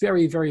is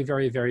very, very,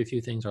 very, very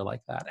few things are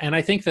like that. And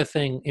I think the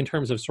thing in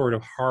terms of sort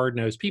of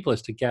hard-nosed people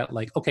is to get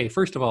like, okay,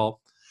 first of all,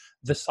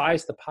 the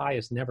size of the pie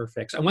is never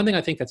fixed. And one thing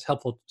I think that's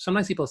helpful,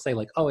 sometimes people say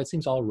like, oh, it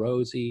seems all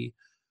rosy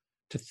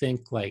to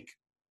think like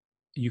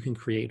you can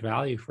create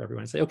value for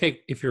everyone. Say, okay,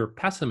 if you're a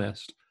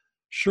pessimist,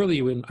 surely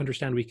you would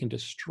understand we can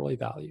destroy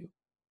value.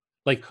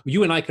 Like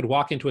you and I could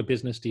walk into a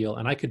business deal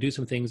and I could do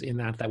some things in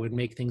that would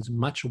make things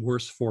much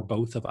worse for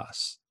both of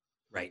us.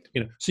 Right.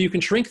 So you can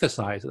shrink the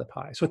size of the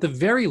pie. So at the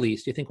very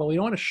least, you think, well, we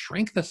don't want to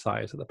shrink the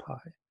size of the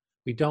pie.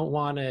 We don't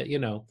want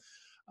to,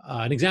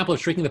 an example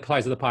of shrinking the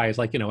size of the pie is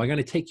like, I'm going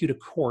to take you to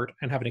court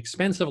and have an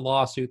expensive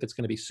lawsuit that's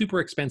going to be super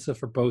expensive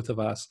for both of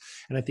us.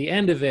 And at the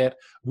end of it,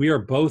 we are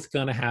both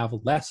going to have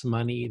less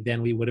money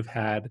than we would have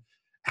had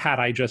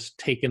I just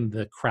taken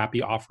the crappy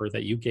offer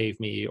that you gave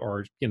me,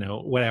 or,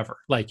 whatever.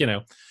 Like,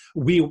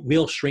 we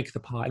will shrink the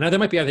pie. Now, there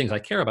might be other things I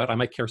care about. I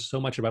might care so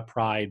much about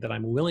pride that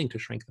I'm willing to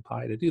shrink the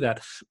pie to do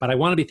that. But I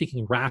want to be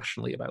thinking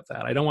rationally about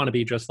that. I don't want to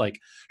be just like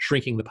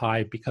shrinking the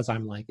pie because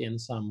I'm like in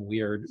some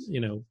weird,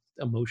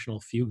 emotional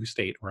fugue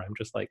state where I'm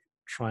just like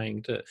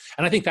trying to,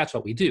 and I think that's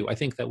what we do. I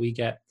think that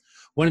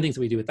one of the things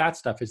that we do with that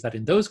stuff is that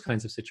in those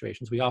kinds of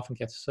situations, we often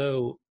get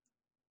so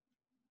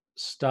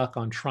stuck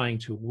on trying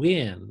to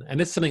win. And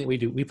it's something that we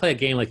do. We play a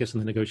game like this in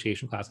the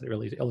negotiation class that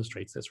really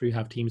illustrates this, where you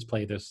have teams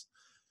play these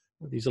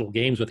little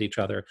games with each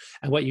other.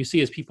 And what you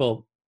see is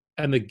people,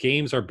 and the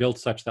games are built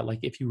such that like,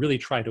 if you really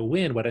try to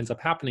win, what ends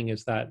up happening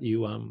is that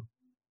you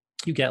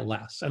get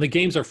less. And the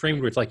games are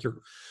framed where it's like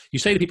you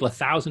say to people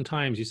 1,000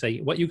 times, you say,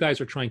 what you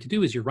guys are trying to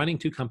do is you're running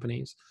two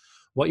companies.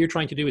 What you're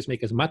trying to do is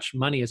make as much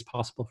money as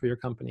possible for your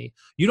company.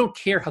 You don't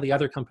care how the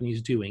other company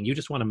is doing. You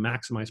just want to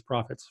maximize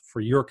profits for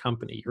your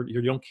company.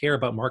 You don't care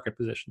about market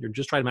position. You're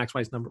just trying to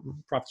maximize number of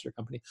profits for your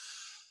company.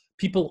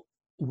 People,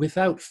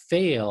 without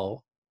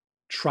fail,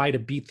 try to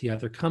beat the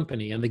other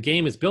company. And the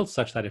game is built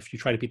such that if you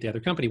try to beat the other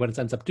company, what it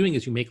ends up doing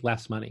is you make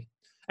less money.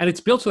 And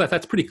it's built so that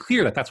that's pretty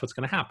clear that that's what's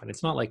going to happen.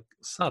 It's not like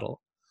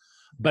subtle.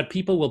 But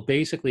people will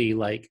basically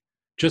like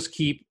just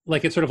keep,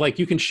 like, it's sort of like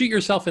you can shoot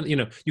yourself in,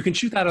 you can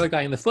shoot that other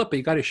guy in the foot, but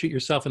you got to shoot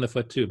yourself in the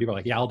foot too. People are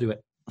like, yeah, I'll do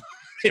it.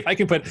 if I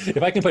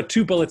can put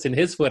 2 bullets in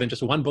his foot and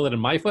just 1 bullet in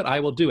my foot, I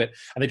will do it.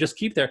 And they just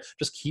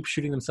keep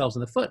shooting themselves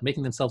in the foot,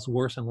 making themselves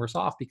worse and worse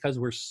off because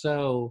we're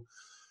so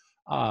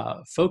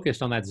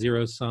focused on that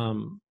zero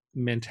sum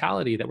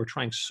mentality that we're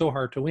trying so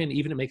hard to win.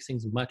 Even it makes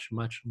things much,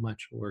 much,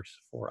 much worse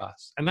for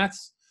us. And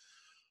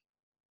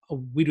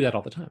we do that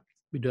all the time.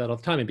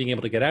 And being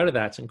able to get out of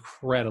that's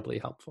incredibly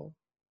helpful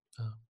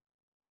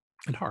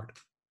and hard.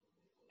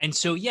 And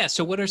so,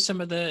 so what are some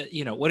of the,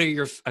 what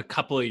are a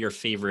couple of your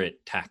favorite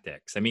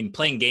tactics? I mean,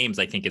 playing games,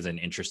 I think, is an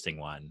interesting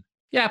one.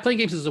 Yeah, playing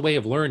games is a way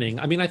of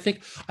learning. I mean, I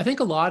think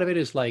a lot of it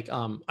is like,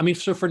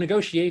 so for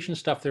negotiation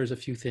stuff, there's a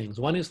few things.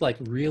 One is like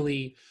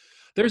really,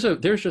 there's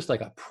just like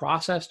a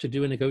process to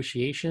do a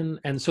negotiation.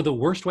 And so the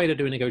worst way to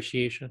do a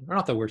negotiation, or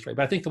not the worst way,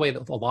 but I think the way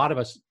that a lot of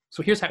us,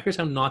 so here's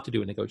how not to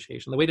do a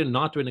negotiation. The way to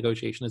not do a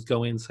negotiation is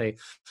go in and say,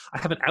 I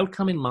have an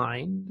outcome in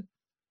mind.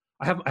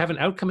 I have an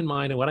outcome in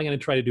mind, and what I'm going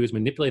to try to do is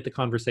manipulate the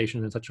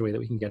conversation in such a way that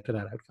we can get to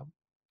that outcome.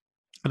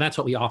 And that's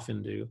what we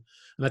often do.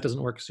 And that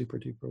doesn't work super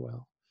duper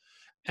well.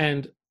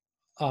 And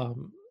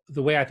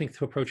the way I think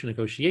to approach a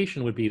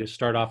negotiation would be to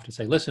start off to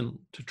say, listen,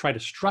 to try to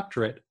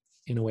structure it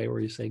in a way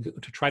where you say,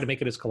 to try to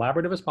make it as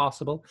collaborative as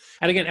possible.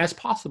 And again, as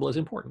possible is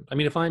important. I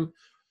mean, if I'm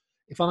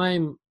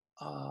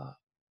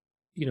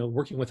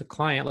working with a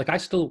client, like I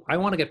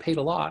want to get paid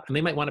a lot and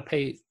they might want to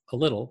pay a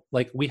little.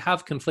 Like, we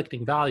have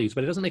conflicting values,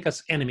 but it doesn't make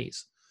us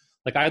enemies.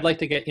 Like, I'd like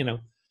to get,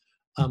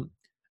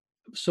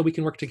 so we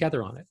can work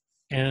together on it.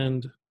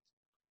 And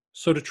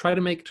so to try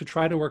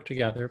to work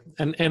together,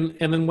 and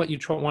then what you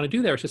want to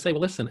do there is to say,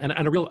 well, listen,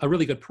 and a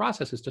really good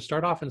process is to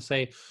start off and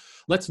say,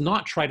 let's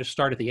not try to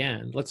start at the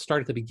end. Let's start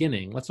at the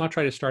beginning. Let's not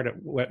try to start at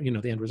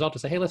the end result. To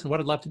say, hey, listen,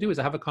 what I'd love to do is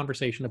have a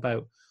conversation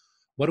about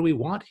what do we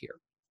want here.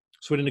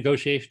 So in a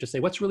negotiation, to say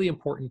what's really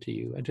important to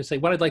you, and to say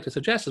what I'd like to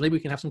suggest is maybe we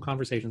can have some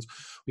conversations.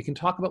 We can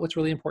talk about what's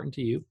really important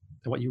to you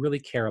and what you really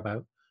care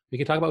about. We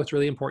can talk about what's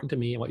really important to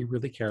me and what you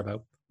really care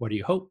about. What are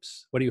your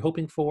hopes? What are you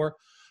hoping for?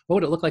 What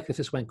would it look like if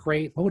this went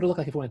great? What would it look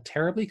like if it went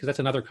terribly? Because that's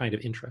another kind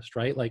of interest,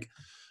 right? Like,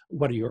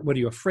 what are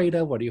you afraid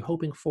of? What are you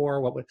hoping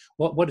for?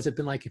 What has it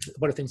been like?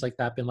 What have things like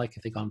that been like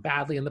if they've gone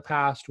badly in the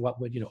past?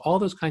 What would, all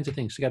those kinds of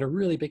things to get a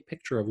really big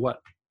picture of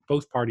what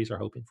both parties are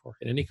hoping for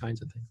in any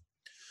kinds of things.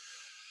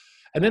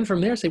 And then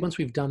from there, say, once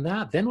we've done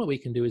that, then what we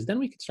can do is then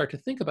we can start to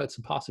think about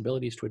some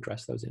possibilities to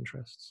address those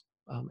interests.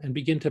 And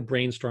begin to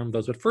brainstorm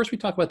those. But first we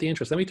talk about the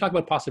interest, then we talk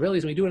about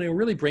possibilities, and we do it in a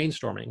really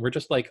brainstorming. We're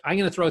just like, I'm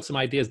going to throw out some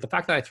ideas. The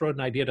fact that I throw out an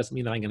idea doesn't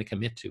mean that I'm going to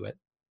commit to it.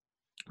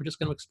 We're just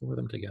going to explore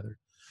them together.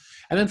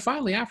 And then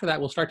finally, after that,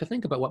 we'll start to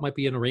think about what might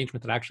be an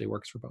arrangement that actually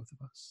works for both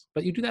of us.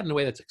 But you do that in a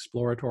way that's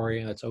exploratory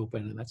and that's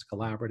open and that's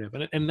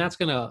collaborative. And that's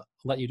going to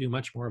let you do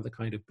much more of the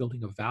kind of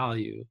building of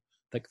value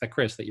that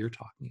Chris, that you're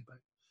talking about.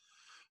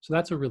 So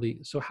that's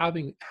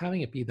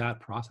having it be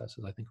that process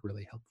is, I think,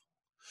 really helpful.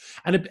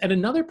 And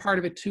another part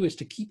of it too is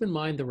to keep in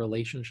mind the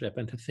relationship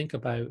and to think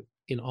about,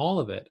 in all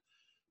of it,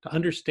 to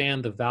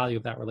understand the value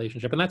of that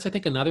relationship. And that's, I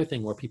think, another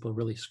thing where people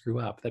really screw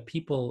up,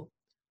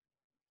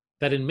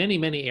 that in many,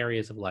 many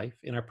areas of life,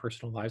 in our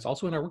personal lives,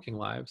 also in our working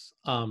lives,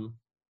 the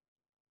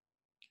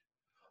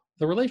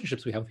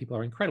relationships we have with people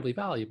are incredibly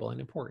valuable and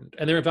important.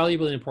 And they're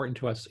valuable and important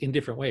to us in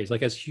different ways.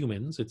 Like, as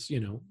humans, it's,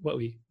 what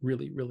we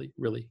really, really,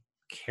 really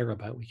care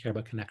about. We care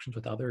about connections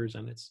with others,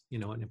 and it's, you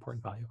know, an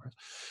important value for us.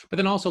 But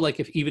then also, like,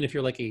 even if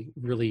you're like a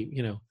really,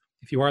 you know,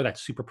 if you are that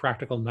super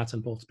practical nuts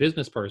and bolts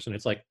business person,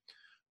 it's like,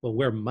 well,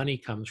 where money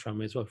comes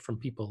from is from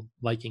people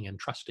liking and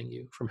trusting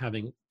you, from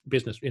having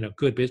business, you know,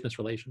 good business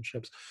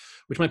relationships,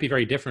 which might be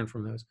very different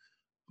from those.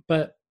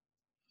 But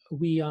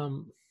we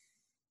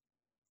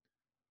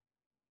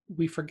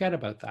forget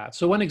about that.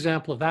 So one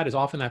example of that is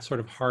often that sort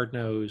of hard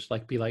nosed,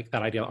 like, be like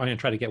that idea, I'm going to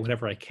try to get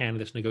whatever I can in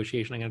this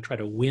negotiation. I'm going to try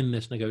to win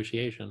this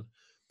negotiation.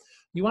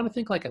 You want to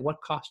think like, at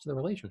what cost to the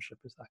relationship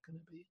is that going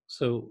to be?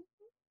 So,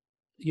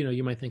 you know,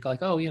 you might think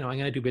like, oh, you know, I'm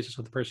going to do business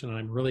with the person and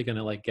I'm really going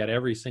to like get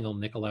every single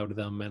nickel out of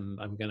them.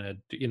 And I'm going to,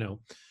 you know,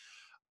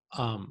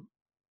 and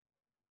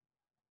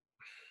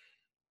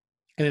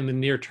in the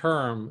near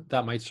term,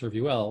 that might serve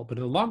you well. But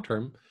in the long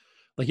term,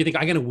 like, you think,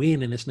 I'm going to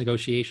win in this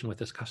negotiation with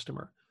this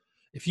customer.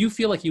 If you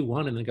feel like you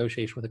won in a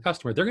negotiation with a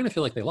customer, they're going to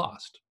feel like they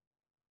lost.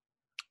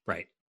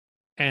 Right.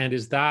 And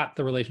is that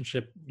the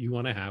relationship you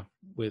want to have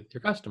with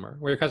your customer?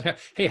 Where your customer,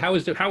 hey, how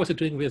was it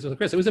doing business with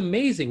Chris? It was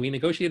amazing. We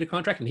negotiated a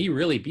contract and he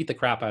really beat the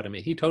crap out of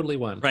me. He totally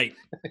won. Right.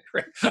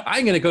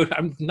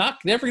 I'm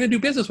never going to do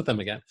business with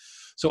them again.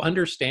 So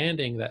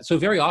understanding that. So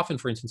very often,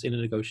 for instance, in a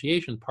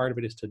negotiation, part of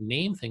it is to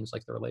name things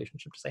like the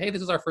relationship, to say, hey,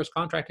 this is our first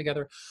contract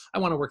together. I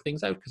want to work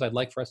things out because I'd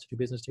like for us to do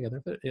business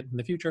together in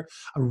the future.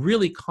 A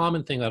really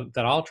common thing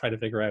that I'll try to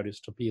figure out is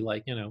to be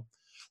like, you know,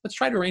 let's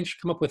try to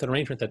come up with an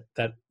arrangement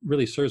that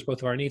really serves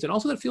both of our needs, and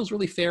also that feels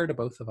really fair to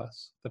both of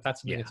us,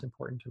 that's something that's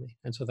important to me.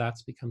 And so that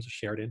becomes a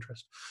shared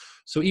interest.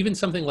 So even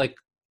something like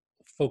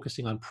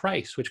focusing on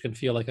price, which can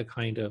feel like a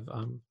kind of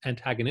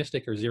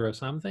antagonistic or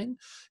zero-sum thing,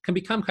 can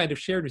become kind of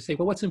shared. We say,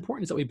 well, what's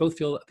important is that we both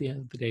feel at the end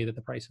of the day that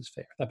the price is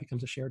fair. That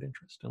becomes a shared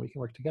interest, and we can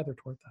work together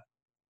toward that.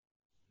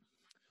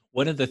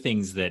 One of the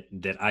things that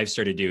I've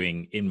started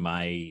doing in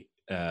my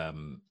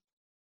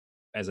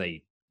as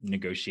I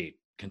negotiate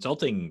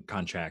consulting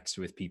contracts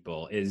with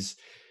people is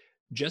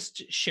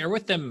just share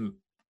with them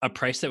a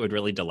price that would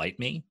really delight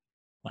me.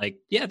 Like,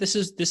 yeah, this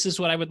is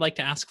what I would like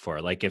to ask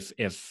for. Like, if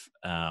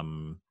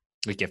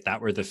that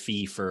were the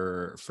fee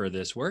for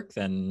this work,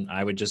 then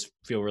I would just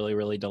feel really,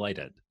 really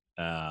delighted.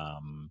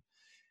 And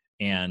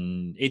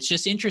it's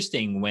just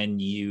interesting when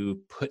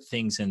you put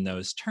things in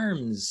those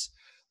terms,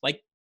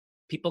 like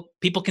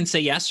people can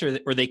say yes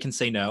or they can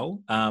say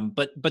no.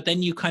 But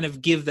then you kind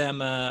of give them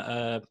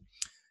a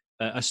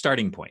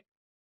starting point.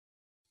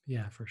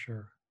 Yeah, for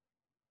sure.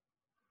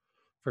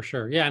 For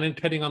sure. Yeah. And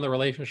depending on the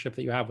relationship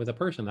that you have with a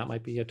person, that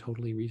might be a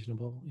totally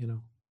reasonable, you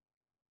know.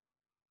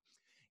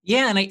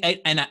 Yeah.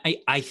 And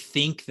I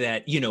think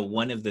that, you know,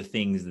 one of the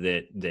things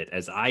that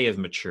as I have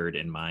matured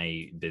in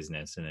my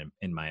business and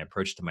in my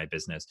approach to my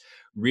business,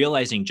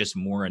 realizing just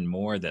more and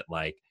more that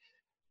like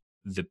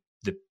the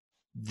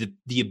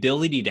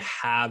ability to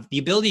have the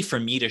ability for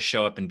me to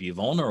show up and be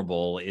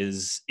vulnerable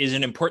is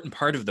an important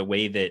part of the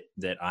way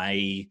that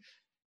I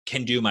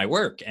can do my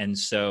work. And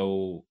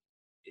so,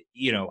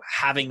 you know,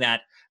 having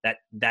that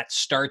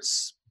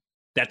starts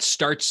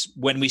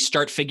when we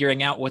start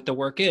figuring out what the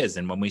work is,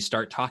 and when we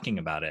start talking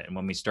about it, and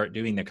when we start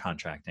doing the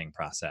contracting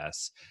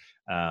process.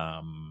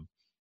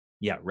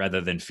 Yeah,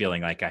 rather than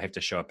feeling like I have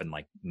to show up and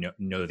like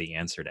know the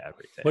answer to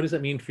everything. What does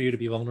it mean for you to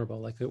be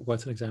vulnerable? Like,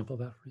 what's an example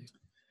of that for you?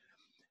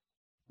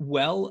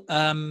 Well,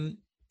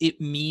 it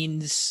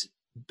means,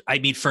 I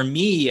mean, for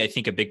me, I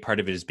think a big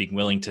part of it is being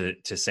willing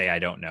to say I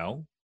don't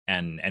know,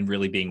 and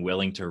really being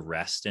willing to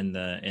rest in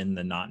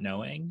the not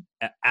knowing.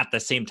 At the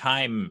same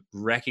time,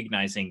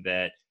 recognizing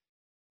that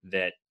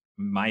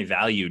my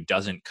value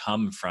doesn't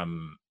come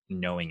from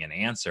knowing an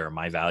answer.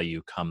 My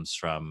value comes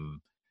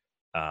from,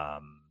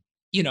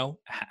 you know,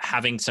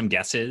 having some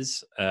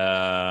guesses,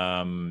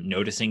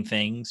 noticing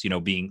things, you know,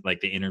 being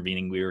like the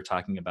intervening we were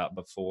talking about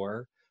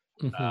before.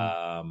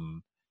 Mm-hmm.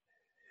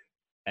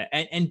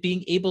 And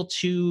being able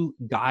to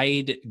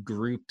guide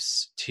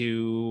groups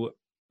to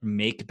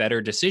make better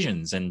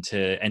decisions and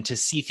to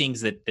see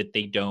things that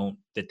they don't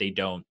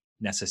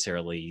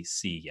necessarily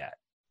see yet.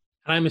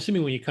 And I'm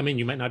assuming when you come in,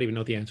 you might not even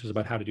know the answers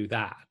about how to do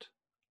that.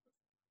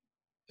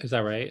 Is that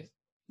right?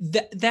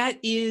 That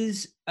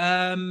is,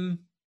 I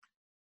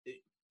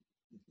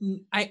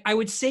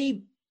would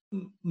say,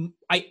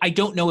 I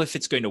don't know if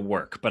it's going to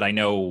work, but I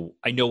know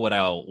what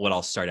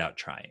I'll start out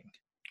trying.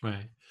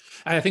 Right.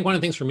 I think one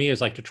of the things for me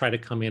is like to try to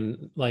come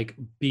in, like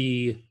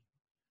to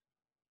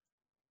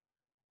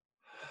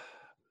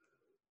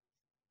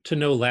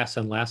know less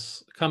and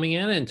less coming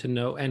in, and to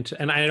know, and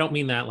I don't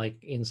mean that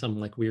like in some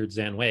like weird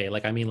Zen way.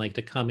 Like, I mean like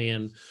to come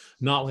in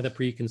not with a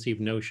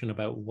preconceived notion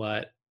about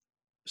what.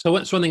 So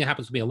one thing that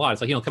happens to me a lot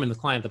is like, you know, come in the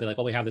client, they'll be like,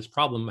 well, we have this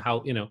problem.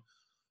 How, you know,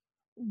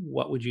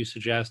 what would you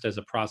suggest as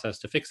a process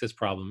to fix this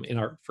problem in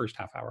our first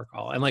half hour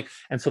call? And like,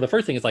 and so the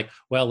first thing is like,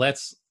 well,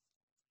 let's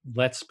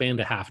spend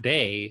a half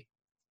day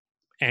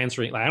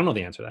answering. I don't know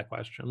the answer to that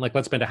question. Like,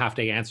 let's spend a half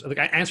day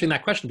answering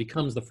that question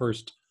becomes the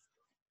first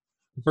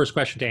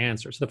question to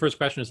answer. So the first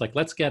question is like,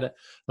 let's get it,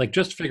 like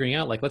just figuring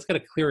out, like, let's get a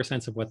clearer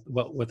sense of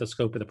what the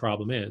scope of the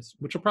problem is,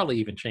 which will probably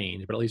even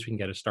change, but at least we can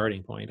get a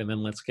starting point. And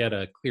then let's get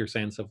a clear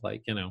sense of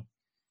like, you know,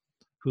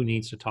 who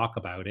needs to talk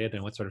about it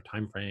and what sort of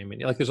time frame.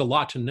 And like, there's a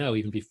lot to know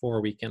even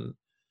before we can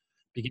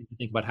begin to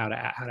think about how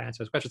to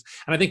answer those questions.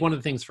 And I think one of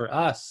the things for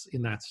us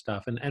in that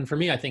stuff, and for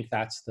me, I think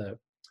that's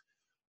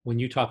when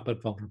you talk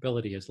about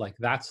vulnerability, is like,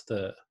 that's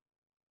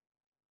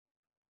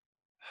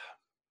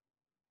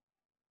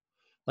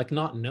like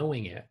not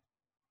knowing it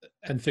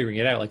and figuring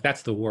it out. Like,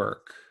 that's the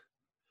work.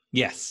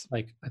 Yes.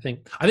 Like, I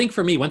think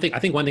for me, one thing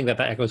that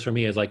echoes for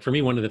me is like, for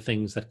me, one of the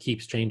things that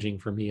keeps changing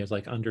for me is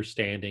like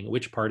understanding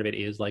which part of it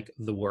is like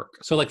the work.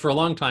 So like for a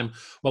long time,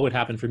 what would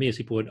happen for me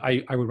is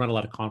I would run a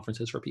lot of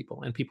conferences for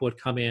people, and people would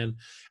come in and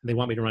they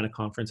want me to run a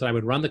conference, and I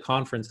would run the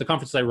conference. The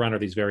conferences I run are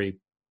these very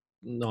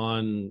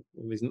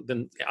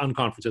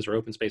unconferences or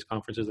open space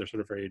conferences. They're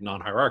sort of very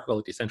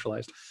non-hierarchical,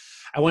 decentralized.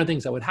 And one of the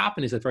things that would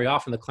happen is that very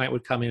often the client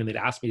would come in and they'd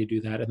ask me to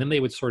do that. And then they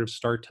would sort of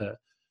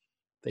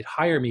they'd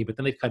hire me, but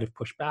then they'd kind of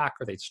push back,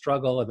 or they'd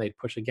struggle and they'd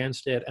push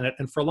against it.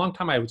 And for a long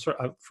time,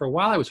 for a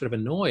while, I was sort of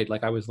annoyed.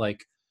 Like, I was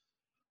like,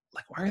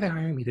 why are they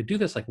hiring me to do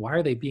this? Like, why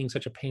are they being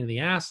such a pain in the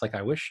ass? Like,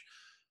 I wish,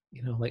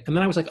 like, and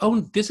then I was like, oh,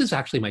 this is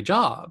actually my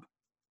job.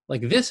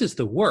 Like, this is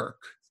the work.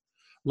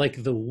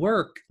 Like, the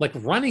work, like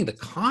running the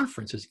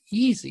conference is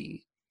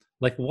easy.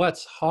 Like,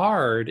 what's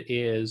hard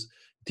is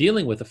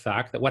dealing with the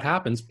fact that what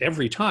happens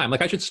every time,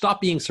 like, I should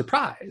stop being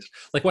surprised.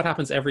 Like, what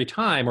happens every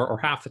time or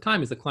half the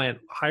time is the client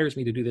hires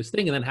me to do this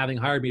thing, and then having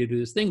hired me to do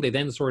this thing, they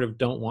then sort of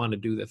don't want to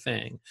do the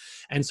thing.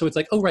 And so it's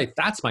like, oh, right,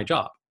 that's my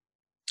job.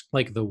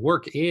 Like, the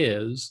work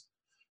is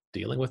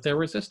dealing with their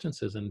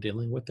resistances and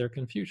dealing with their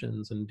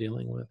confusions and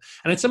and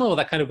it's similar.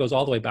 That kind of goes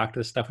all the way back to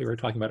the stuff we were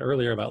talking about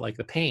earlier about like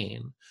the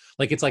pain.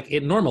 Like, it's like,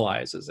 it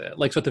normalizes it.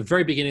 Like, so at the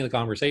very beginning of the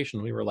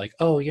conversation, we were like,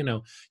 oh,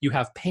 you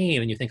have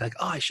pain, and you think like,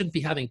 oh, I shouldn't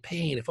be having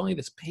pain. If only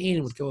this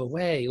pain would go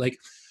away, like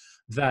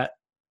that.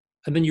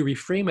 And then you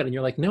reframe it and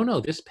you're like,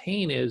 no, this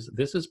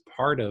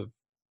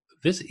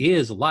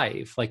is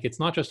life. Like, it's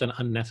not just an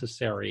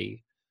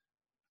unnecessary,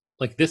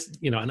 like this,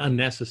 an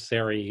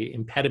unnecessary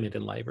impediment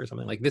in life or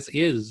something. Like, this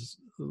is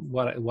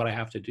what I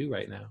have to do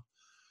right now.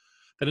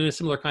 But in a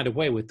similar kind of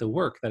way with the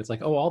work, that it's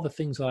like, oh, all the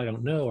things that I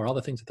don't know, or all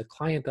the things that the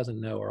client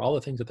doesn't know, or all the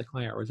things that the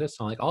client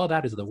resists on, like, all of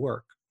that is the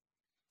work.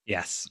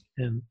 Yes.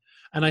 And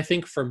I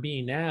think for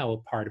me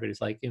now, part of it is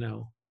like,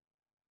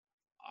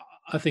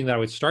 a thing that I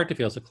would start to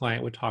feel as a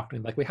client would talk to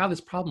me like, we have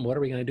this problem, what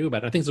are we going to do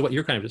about it? I think this is what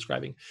you're kind of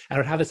describing. And I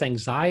would have this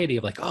anxiety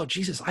of like, oh,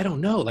 Jesus, I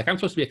don't know. Like, I'm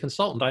supposed to be a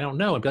consultant, I don't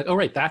know. And be like, oh,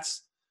 right,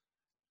 that's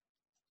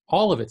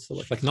all of it's the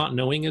work. Like, not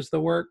knowing is the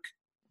work.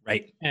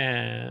 Right.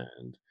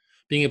 And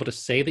being able to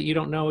say that you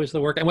don't know is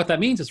the work. And what that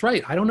means is,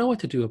 right, I don't know what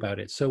to do about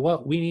it. So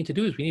what we need to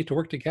do is we need to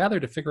work together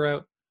to figure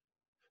out.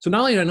 So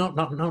not only do I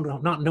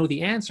not know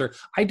the answer,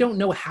 I don't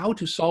know how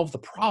to solve the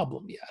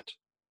problem yet.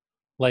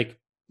 Like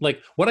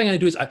what I'm going to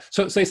do is,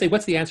 so they say,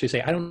 what's the answer? You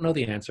say, I don't know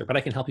the answer, but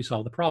I can help you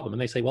solve the problem.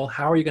 And they say, well,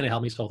 how are you going to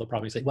help me solve the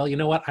problem? You say, well, you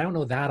know what? I don't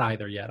know that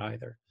either.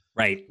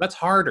 Right. That's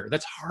harder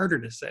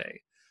to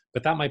say,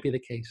 but that might be the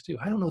case too.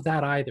 I don't know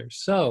that either.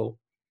 So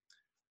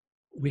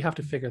we have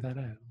to figure that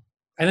out.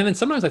 And then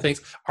sometimes I think,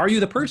 are you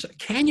the person?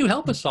 Can you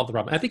help us solve the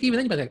problem? I think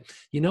even then, like,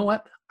 you know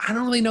what? I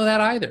don't really know that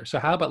either. So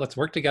how about let's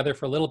work together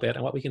for a little bit,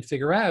 and what we can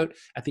figure out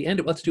at the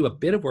end, let's do a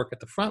bit of work at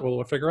the front where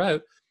we'll figure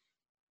out,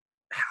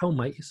 how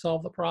might you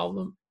solve the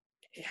problem?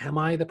 Am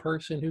I the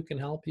person who can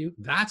help you?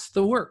 That's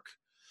the work.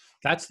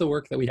 That's the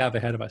work that we have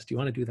ahead of us. Do you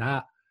want to do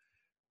that?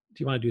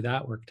 Do you want to do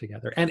that work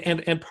together?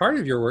 And part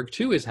of your work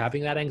too is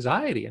having that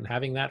anxiety and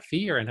having that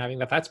fear and having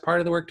that's part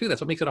of the work too.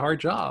 That's what makes it a hard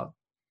job.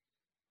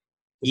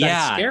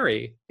 Yeah. It's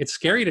scary. It's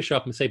scary to show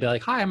up and say, be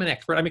like, hi, I'm an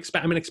expert. I'm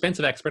an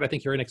expensive expert. I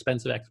think you're an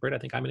expensive expert. I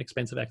think I'm an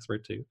expensive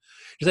expert too.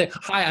 You say,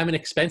 hi, I'm an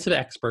expensive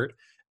expert.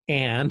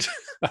 And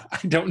I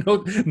don't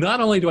know, not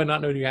only do I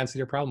not know the answer to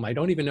your problem, I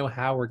don't even know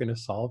how we're going to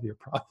solve your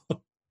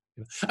problem.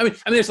 I mean,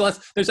 and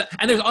also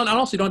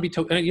you don't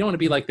want to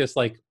be like this,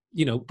 like,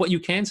 what you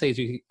can say is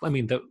you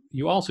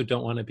also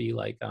don't want to be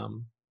like,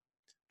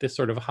 this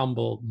sort of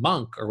humble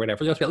monk or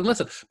whatever. Just be like,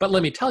 listen, but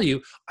let me tell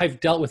you, I've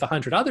dealt with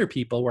 100 other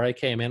people where I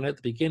came in at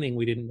the beginning,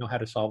 we didn't know how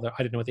to solve I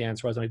didn't know what the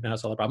answer was, and I didn't know how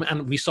to solve the problem,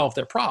 and we solved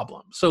their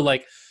problem. So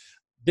like,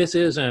 this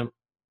doesn't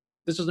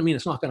mean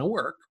it's not going to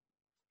work,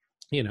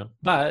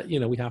 but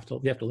we have to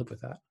live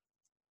with that.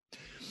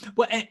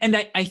 Well, and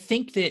I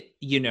think that,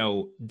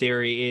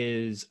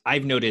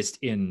 I've noticed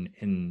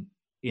in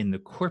the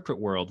corporate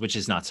world, which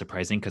is not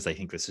surprising because I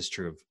think this is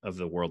true of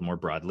the world more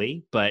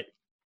broadly, but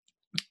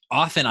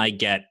often I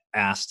get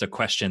asked a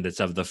question that's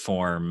of the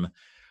form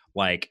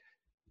like,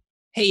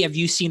 hey, have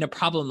you seen a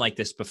problem like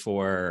this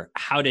before?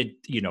 How did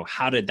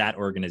that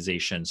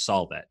organization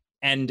solve it?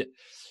 And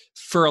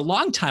for a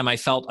long time, I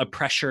felt a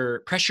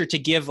pressure to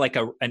give like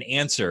an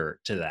answer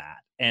to that.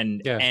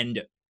 And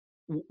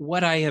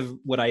what I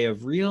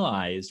have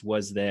realized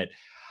was that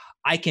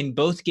I can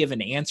both give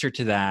an answer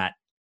to that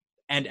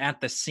and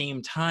at the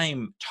same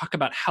time talk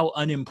about how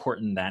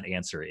unimportant that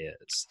answer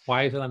is.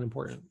 Why is it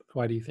unimportant?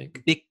 Why do you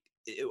think?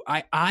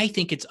 I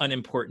think it's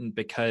unimportant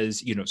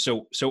because,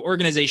 so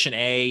organization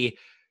A,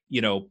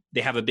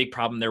 they have a big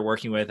problem they're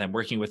working with. I'm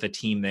working with a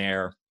team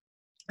there.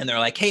 And they're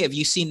like, hey, have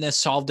you seen this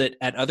solved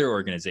at other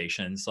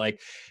organizations?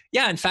 Like,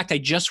 yeah, in fact, I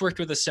just worked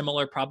with a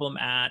similar problem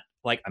at,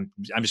 like, I'm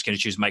just going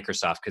to choose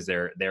Microsoft because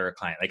they're a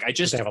client. Like,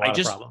 They have a lot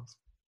of problems.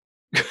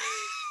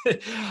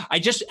 I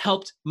just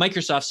helped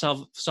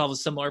Microsoft solve a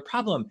similar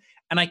problem.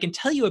 And I can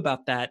tell you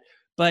about that.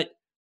 But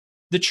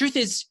the truth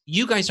is,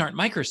 you guys aren't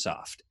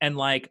Microsoft. And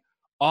like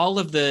all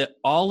of the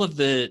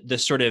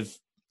sort of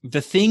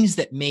the things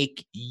that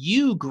make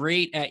you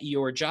great at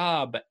your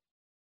job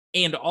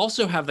and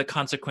also have the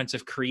consequence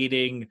of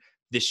creating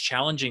this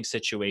challenging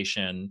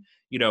situation,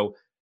 you know,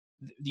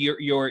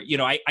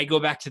 I go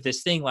back to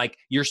this thing, like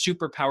your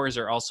superpowers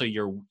are also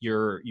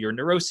your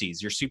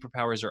neuroses, your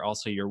superpowers are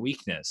also your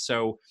weakness.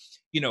 So,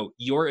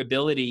 your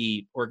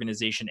ability,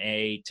 organization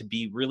A, to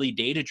be really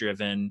data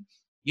driven,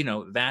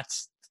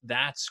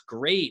 that's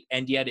great,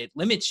 and yet it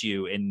limits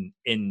you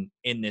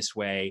in this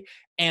way.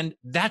 And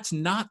that's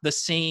not the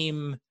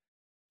same,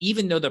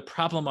 even though the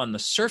problem on the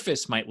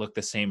surface might look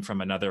the same from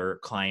another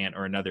client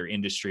or another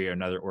industry or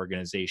another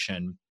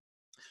organization.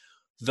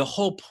 The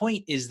whole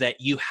point is that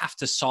you have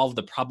to solve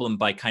the problem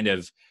by kind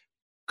of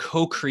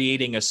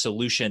co-creating a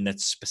solution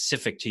that's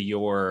specific to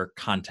your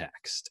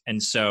context.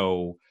 And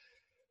so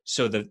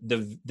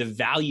the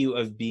value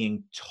of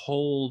being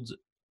told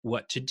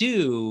what to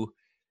do,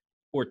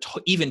 or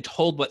even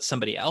told what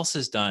somebody else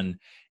has done,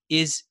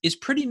 is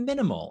pretty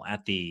minimal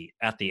at the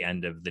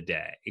end of the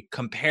day,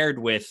 compared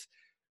with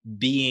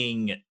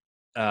being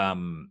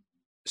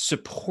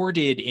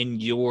supported in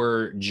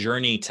your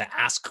journey to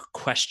ask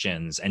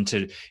questions and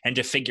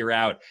to figure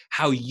out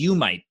how you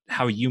might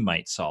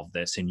solve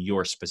this in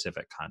your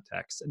specific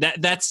context.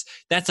 That's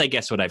I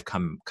guess what I've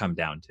come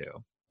down to.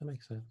 That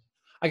makes sense.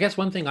 I guess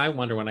one thing I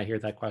wonder when I hear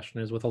that question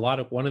is, with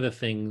one of the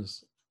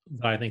things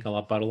that I think a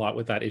lot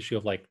with that issue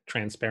of like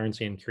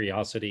transparency and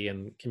curiosity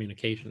and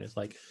communication is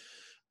like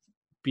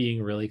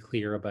being really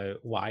clear about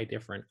why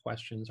different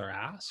questions are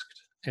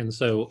asked. And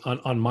so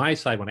on my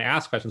side, when I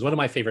ask questions, one of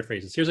my favorite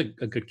phrases, here's a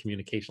good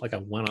communication, like a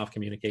one-off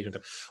communication.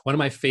 One of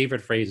my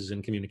favorite phrases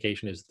in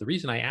communication is, the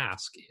reason I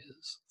ask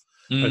is.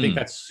 I think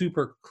that's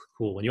super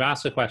cool. When you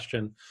ask a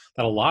question,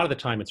 that a lot of the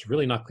time it's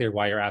really not clear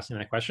why you're asking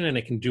that question, and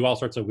it can do all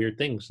sorts of weird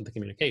things to the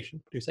communication.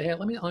 But you say, hey,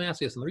 let me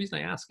ask you this, and the reason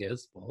I ask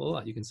is, blah, blah,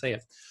 blah, you can say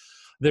it.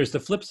 There's the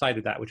flip side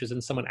of that, which is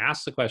when someone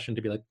asks a question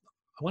to be like,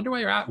 I wonder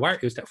why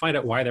is to find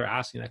out why they're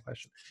asking that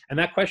question. And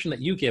that question that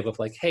you give of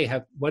like, hey,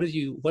 what have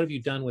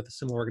you done with a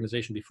similar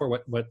organization before?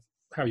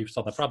 How you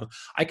solved that problem?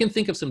 I can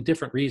think of some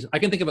different reasons. I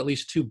can think of at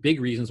least two big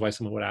reasons why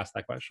someone would ask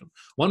that question.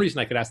 One reason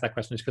I could ask that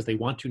question is because they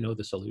want to know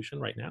the solution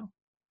right now.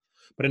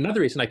 But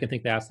another reason I can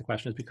think they ask the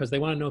question is because they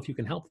want to know if you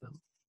can help them.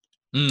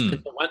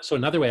 So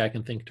another way I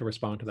can think to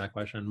respond to that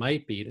question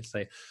might be to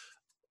say,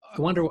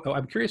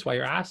 I'm curious why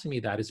you're asking me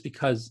that. Is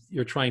because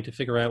you're trying to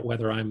figure out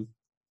whether I'm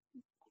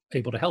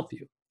able to help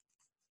you.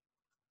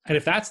 And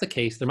if that's the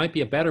case, there might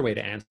be a better way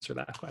to answer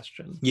that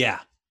question. Yeah,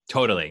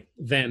 totally.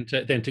 Than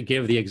to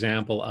give the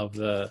example of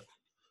the,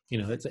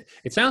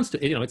 it sounds to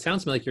me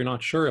like you're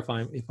not sure if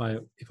I'm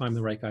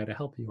the right guy to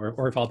help you,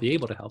 or if I'll be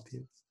able to help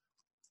you.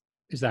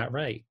 Is that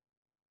right?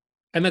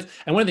 And one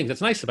of the things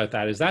that's nice about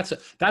that is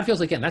that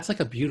feels, again, that's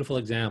like a beautiful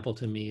example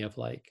to me of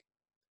like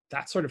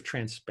that sort of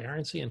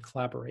transparency and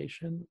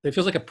collaboration. It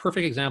feels like a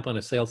perfect example in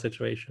a sales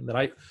situation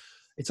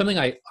it's something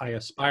I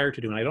aspire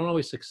to do, and I don't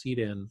always succeed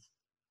in.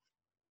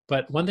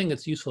 But one thing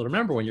that's useful to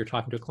remember when you're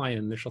talking to a client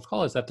in initial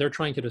call is that they're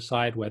trying to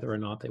decide whether or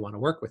not they want to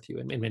work with you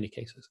in many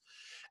cases.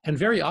 And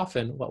very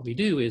often what we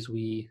do is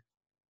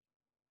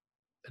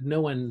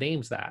no one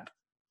names that,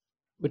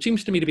 which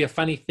seems to me to be a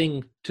funny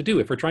thing to do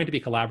if we're trying to be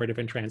collaborative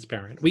and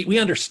transparent. We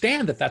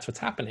understand that that's what's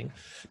happening,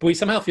 but we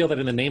somehow feel that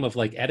in the name of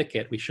like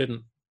etiquette, we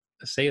shouldn't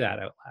say that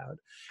out loud.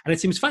 And it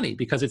seems funny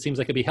because it seems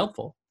like it'd be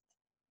helpful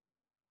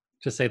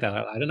to say that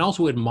out loud, and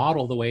also would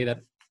model the way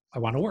that I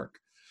want to work.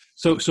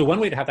 So one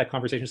way to have that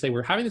conversation is say,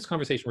 we're having this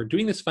conversation, we're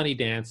doing this funny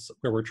dance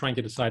where we're trying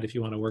to decide if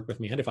you want to work with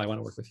me and if I want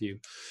to work with you,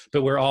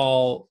 but we're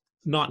all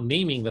not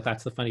naming that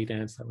that's the funny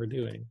dance that we're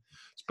doing.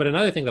 But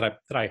another thing that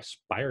I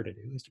aspire to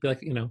do is to be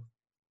like,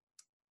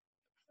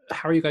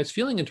 how are you guys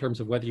feeling in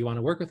terms of whether you want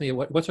to work with me?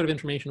 What sort of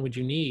information would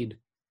you need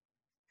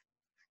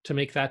to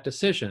make that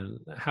decision?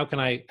 How can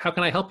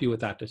I help you with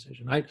that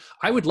decision?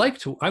 I would like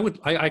to.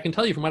 I can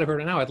tell you from what I've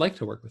heard now, I'd like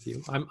to work with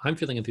you. I'm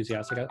feeling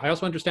enthusiastic. I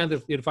also understand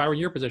that if I were in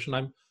your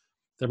position,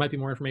 there might be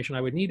more information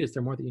I would need. Is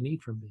there more that you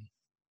need from me?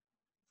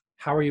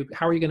 How are you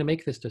going to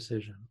make this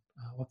decision?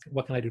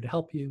 What can I do to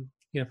help you?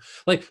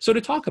 So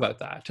to talk about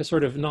that, to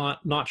sort of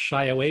not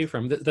shy away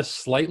from the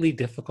slightly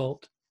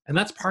difficult. And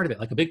that's part of it.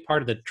 Like a big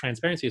part of the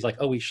transparency is like,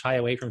 we shy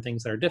away from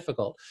things that are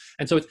difficult.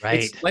 And so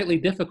it's slightly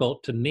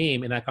difficult to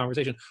name in that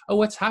conversation,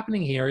 what's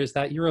happening here is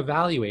that you're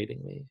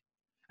evaluating me.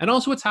 And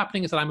also what's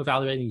happening is that I'm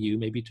evaluating you,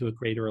 maybe to a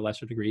greater or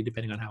lesser degree,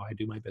 depending on how I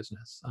do my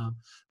business.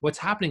 What's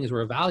happening is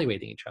we're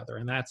evaluating each other,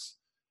 and it's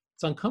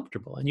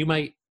uncomfortable. And you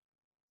might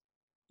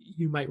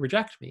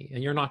reject me,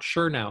 and you're not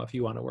sure now if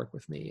you want to work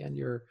with me.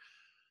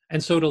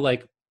 And so to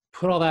like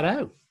put all that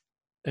out,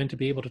 and to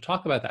be able to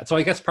talk about that. So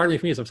I guess part of me,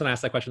 for me, is if someone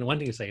asks that question, one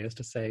thing to say is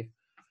to say,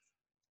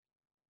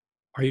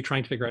 are you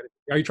trying to figure out if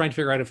Are you trying to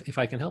figure out if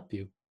I can help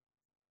you?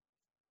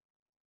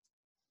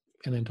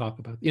 And then talk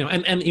about,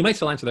 and you might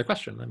still answer their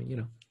question. I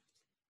mean,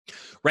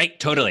 Right.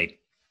 Totally.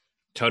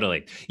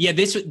 Yeah.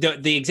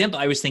 The example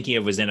I was thinking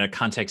of was in a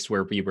context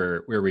where we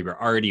were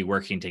already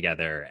working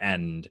together,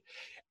 and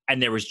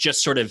there was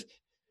just sort of,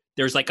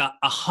 there's like a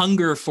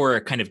hunger for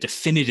a kind of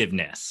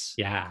definitiveness.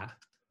 Yeah.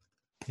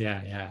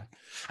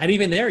 And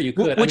even there you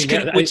could, which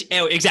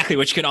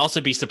can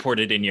also be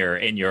supported in your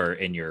and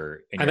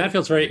that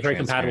feels very, very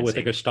compatible with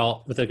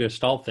the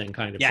Gestalt thing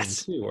kind of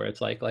yes. thing too, where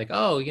it's like,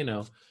 oh,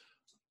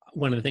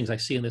 one of the things I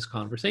see in this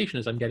conversation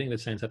is I'm getting the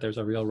sense that there's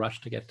a real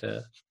rush to get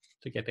to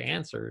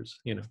answers.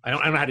 I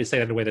don't know how to say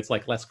that in a way that's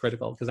like less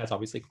critical, because that's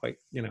obviously quite,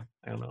 I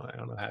don't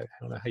know how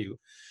you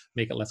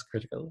make it less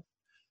critical.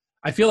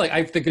 I feel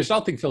like the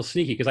Gestalt thing feels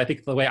sneaky, because I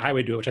think the way I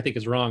would do it, which I think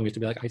is wrong, is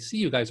to be like, I see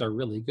you guys are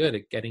really good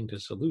at getting to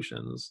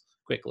solutions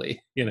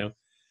quickly,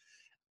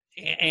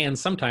 and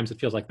sometimes it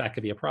feels like that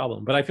could be a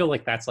problem. But I feel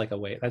like that's like a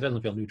way that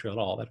doesn't feel neutral at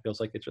all. That feels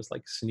like it's just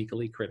like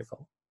sneakily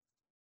critical.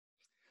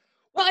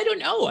 Well, I don't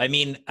know. I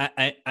mean,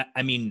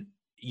 I mean,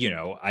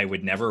 I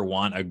would never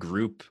want a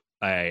group.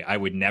 I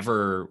would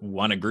never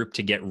want a group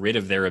to get rid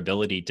of their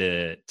ability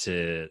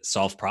to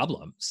solve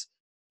problems.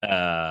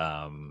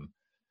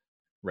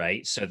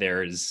 Right. So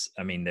there is,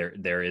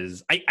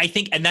 I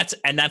think, and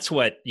that's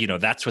what,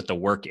 that's what the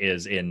work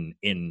is in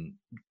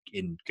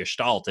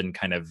Gestalt, and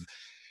kind of,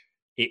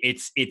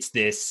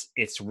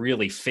 it's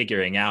really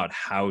figuring out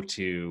how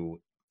to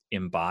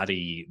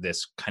embody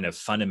this kind of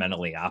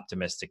fundamentally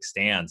optimistic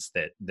stance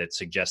that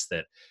suggests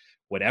that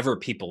whatever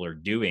people are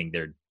doing,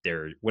 they're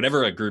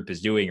whatever a group is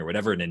doing or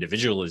whatever an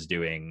individual is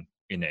doing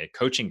in a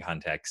coaching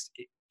context,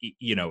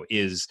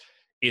 is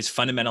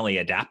fundamentally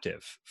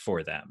adaptive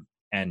for them.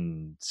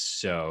 And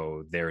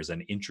so there's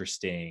an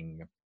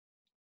interesting,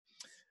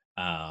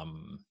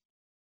 there's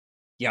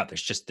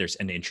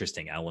an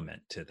interesting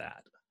element to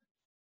that.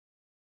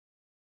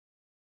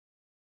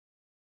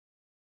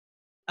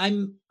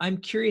 I'm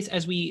curious,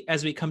 as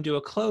we come to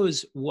a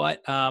close,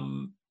 what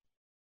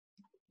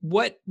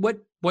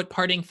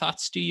parting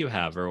thoughts do you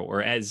have,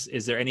 or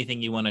is there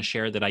anything you want to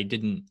share that I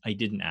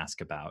didn't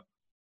ask about?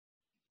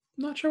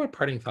 I'm not sure what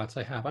parting thoughts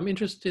I have. I'm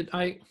interested.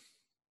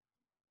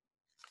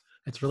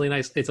 It's really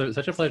nice. It's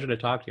such a pleasure to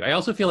talk to you. I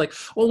also feel like,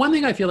 one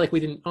thing I feel like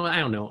we didn't, I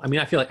don't know. I mean,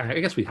 I feel like, I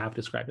guess we have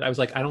described it. I was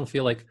like, I don't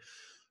feel like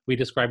we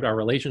described our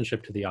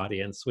relationship to the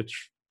audience,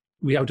 which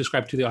we have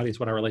described to the audience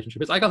what our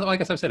relationship is. I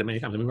guess I've said it many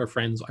times. I mean, we're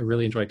friends. I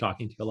really enjoy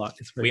talking to you a lot.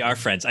 We are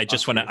friends. I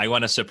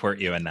want to support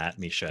you in that,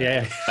 Misha.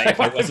 Yeah.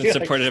 I wasn't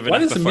supportive enough.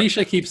 Why does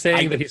Misha keep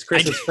saying that he's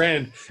Chris's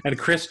friend, and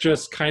Chris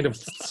just kind of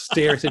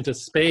stares into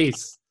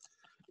space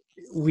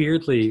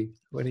weirdly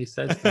when he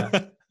says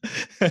that?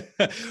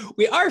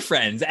 We are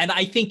friends. And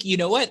I think, you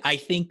know what? I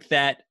think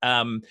that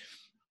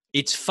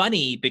it's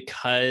funny,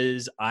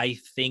 because I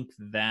think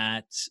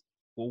that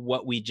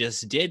what we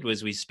just did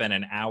was we spent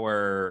an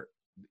hour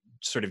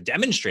sort of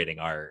demonstrating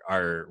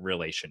our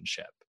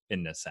relationship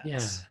in a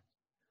sense.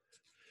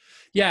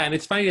 Yeah, and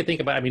it's funny to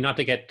think about. I mean, not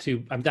to get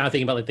too. I'm now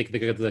thinking about like the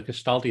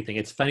Gestalty thing.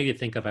 It's funny to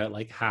think about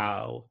like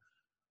how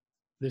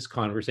this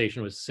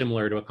conversation was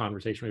similar to a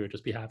conversation we would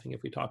just be having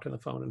if we talked on the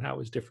phone, and how it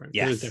was different.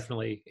 Yes. It was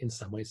definitely in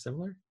some ways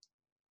similar,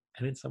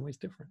 and in some ways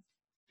different.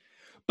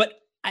 But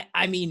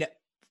I mean,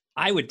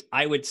 I would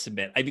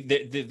submit. I mean,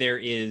 there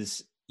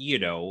is,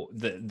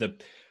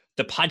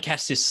 the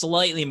podcast is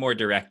slightly more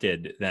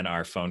directed than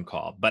our phone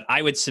call, but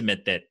I would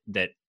submit that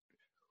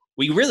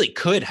we really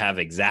could have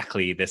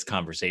exactly this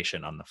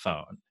conversation on the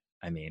phone.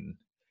 I mean,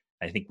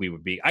 I think we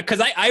would be,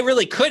 because I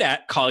really could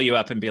call you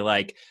up and be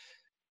like,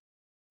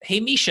 hey,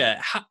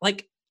 Misha,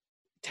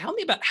 tell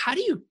me about, how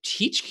do you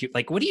teach,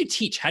 like, what do you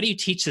teach? How do you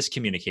teach this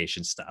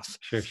communication stuff?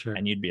 Sure.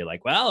 And you'd be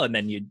like, well, and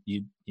then you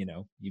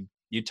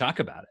talk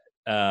about it.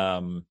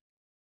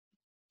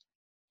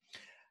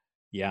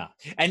 Yeah.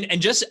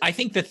 And just, I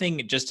think the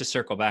thing, just to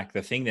circle back,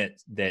 the thing that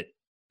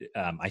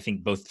I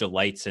think both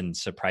delights and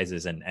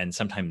surprises and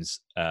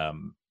sometimes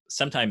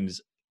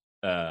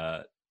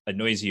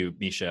annoys you,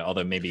 Misha,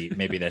 although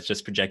maybe that's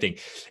just projecting,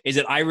 is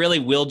that I really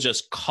will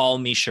just call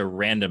Misha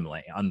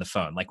randomly on the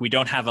phone. Like, we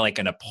don't have like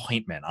an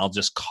appointment. I'll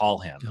just call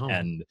him. Oh.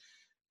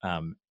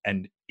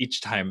 And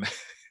each time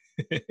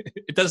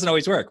it doesn't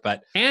always work,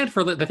 but. And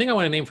for the thing I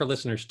want to name for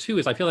listeners too,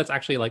 is I feel that's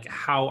actually like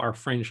how our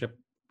friendship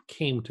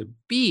came to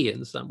be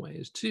in some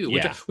ways too,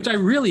 which I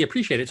really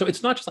appreciated. So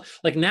it's not just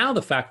like now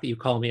the fact that you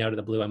call me out of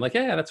the blue, I'm like,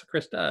 yeah, that's what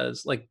Chris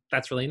does. Like,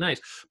 that's really nice.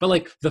 But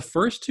like the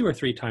first 2 or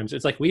 3 times,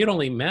 it's like we had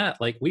only met,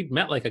 we'd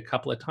met like a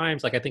couple of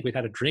times. Like, I think we'd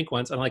had a drink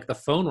once, and like the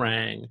phone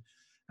rang, and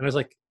I was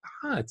like,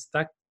 it's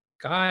that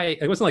guy.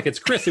 It wasn't like it's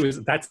Chris.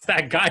 That's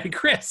that guy,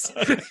 Chris.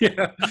 And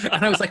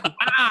I was like,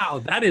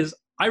 wow, that is.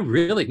 I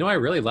really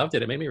loved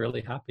it. It made me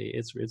really happy.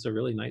 It's a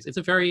really nice. It's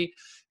a very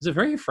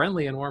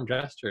friendly and warm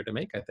gesture to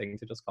make, I think,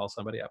 to just call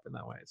somebody up in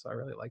that way. So I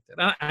really liked it.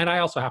 And I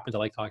also happen to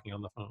like talking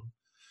on the phone,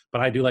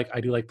 but I do like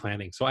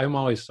planning. So I'm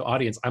always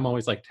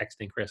like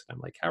texting Chris. And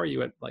I'm like, how are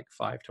you at like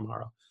 5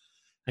 tomorrow?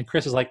 And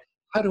Chris is like,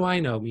 how do I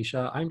know,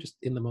 Misha? I'm just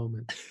in the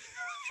moment.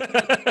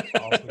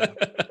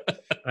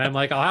 I'm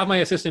like, I'll have my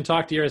assistant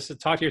talk to your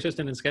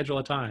assistant and schedule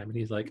a time. And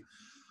he's like,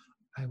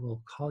 I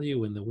will call you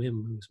when the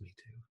whim moves me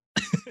to.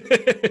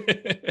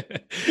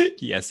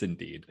 Yes,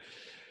 indeed.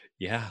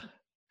 Yeah.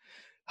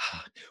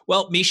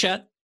 Well,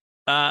 Misha,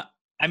 I'm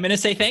going to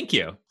say thank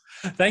you.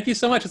 Thank you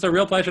so much. It's a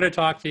real pleasure to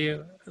talk to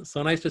you. It's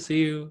so nice to see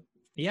you.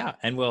 Yeah,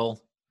 and we'll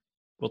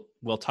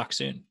talk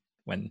soon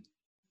when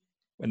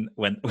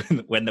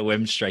the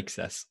whim strikes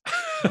us.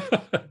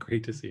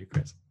 Great to see you,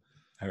 Chris.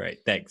 All right,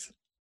 thanks.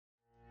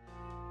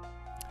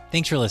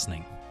 Thanks for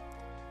listening.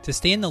 To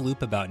stay in the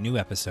loop about new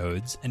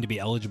episodes and to be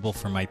eligible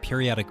for my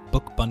periodic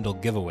book bundle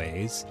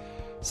giveaways,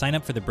 sign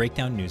up for the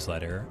Breakdown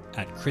newsletter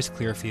at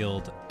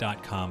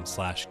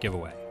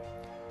chrisclearfield.com/giveaway.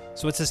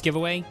 So what's this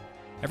giveaway?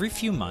 Every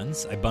few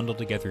months, I bundle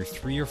together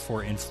 3 or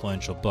 4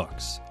 influential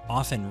books,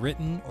 often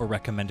written or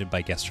recommended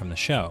by guests from the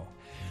show,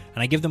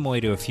 and I give them away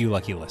to a few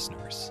lucky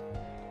listeners.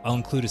 I'll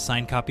include a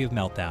signed copy of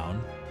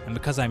Meltdown, and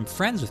because I'm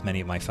friends with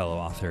many of my fellow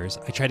authors,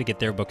 I try to get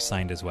their books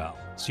signed as well,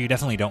 so you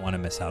definitely don't want to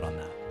miss out on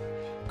that.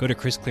 Go to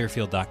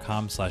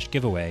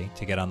chrisclearfield.com/giveaway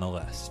to get on the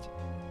list.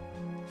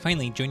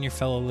 Finally, join your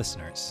fellow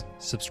listeners,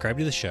 subscribe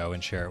to the show,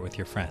 and share it with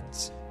your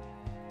friends.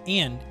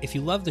 And if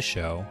you love the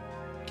show,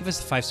 give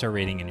us a 5-star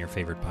rating in your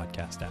favorite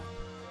podcast app.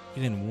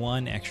 Even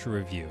one extra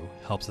review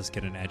helps us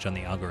get an edge on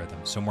the algorithm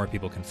so more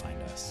people can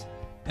find us.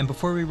 And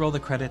before we roll the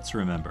credits,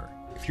 remember,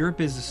 if you're a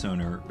business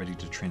owner ready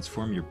to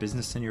transform your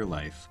business and your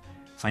life,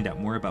 find out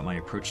more about my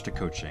approach to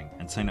coaching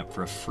and sign up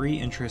for a free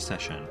intro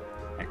session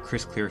at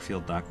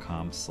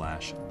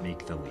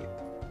chrisclearfield.com/make-the-leap.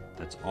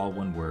 That's all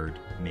one word,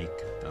 make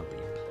the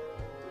leap.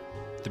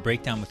 The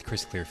Breakdown with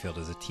Chris Clearfield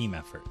is a team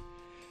effort.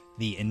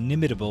 The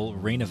inimitable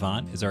Rain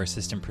Avant is our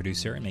assistant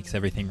producer and makes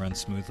everything run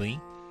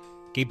smoothly.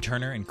 Gabe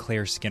Turner and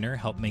Claire Skinner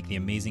help make the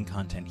amazing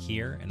content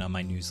here and on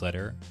my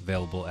newsletter,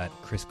 available at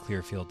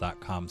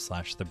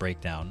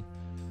chrisclearfield.com/thebreakdown.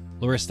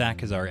 Laura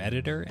Stack is our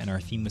editor, and our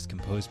theme was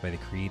composed by the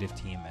creative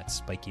team at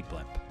Spiky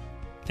Blimp.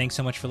 Thanks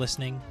so much for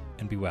listening,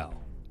 and be well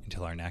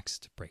until our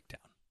next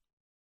Breakdown.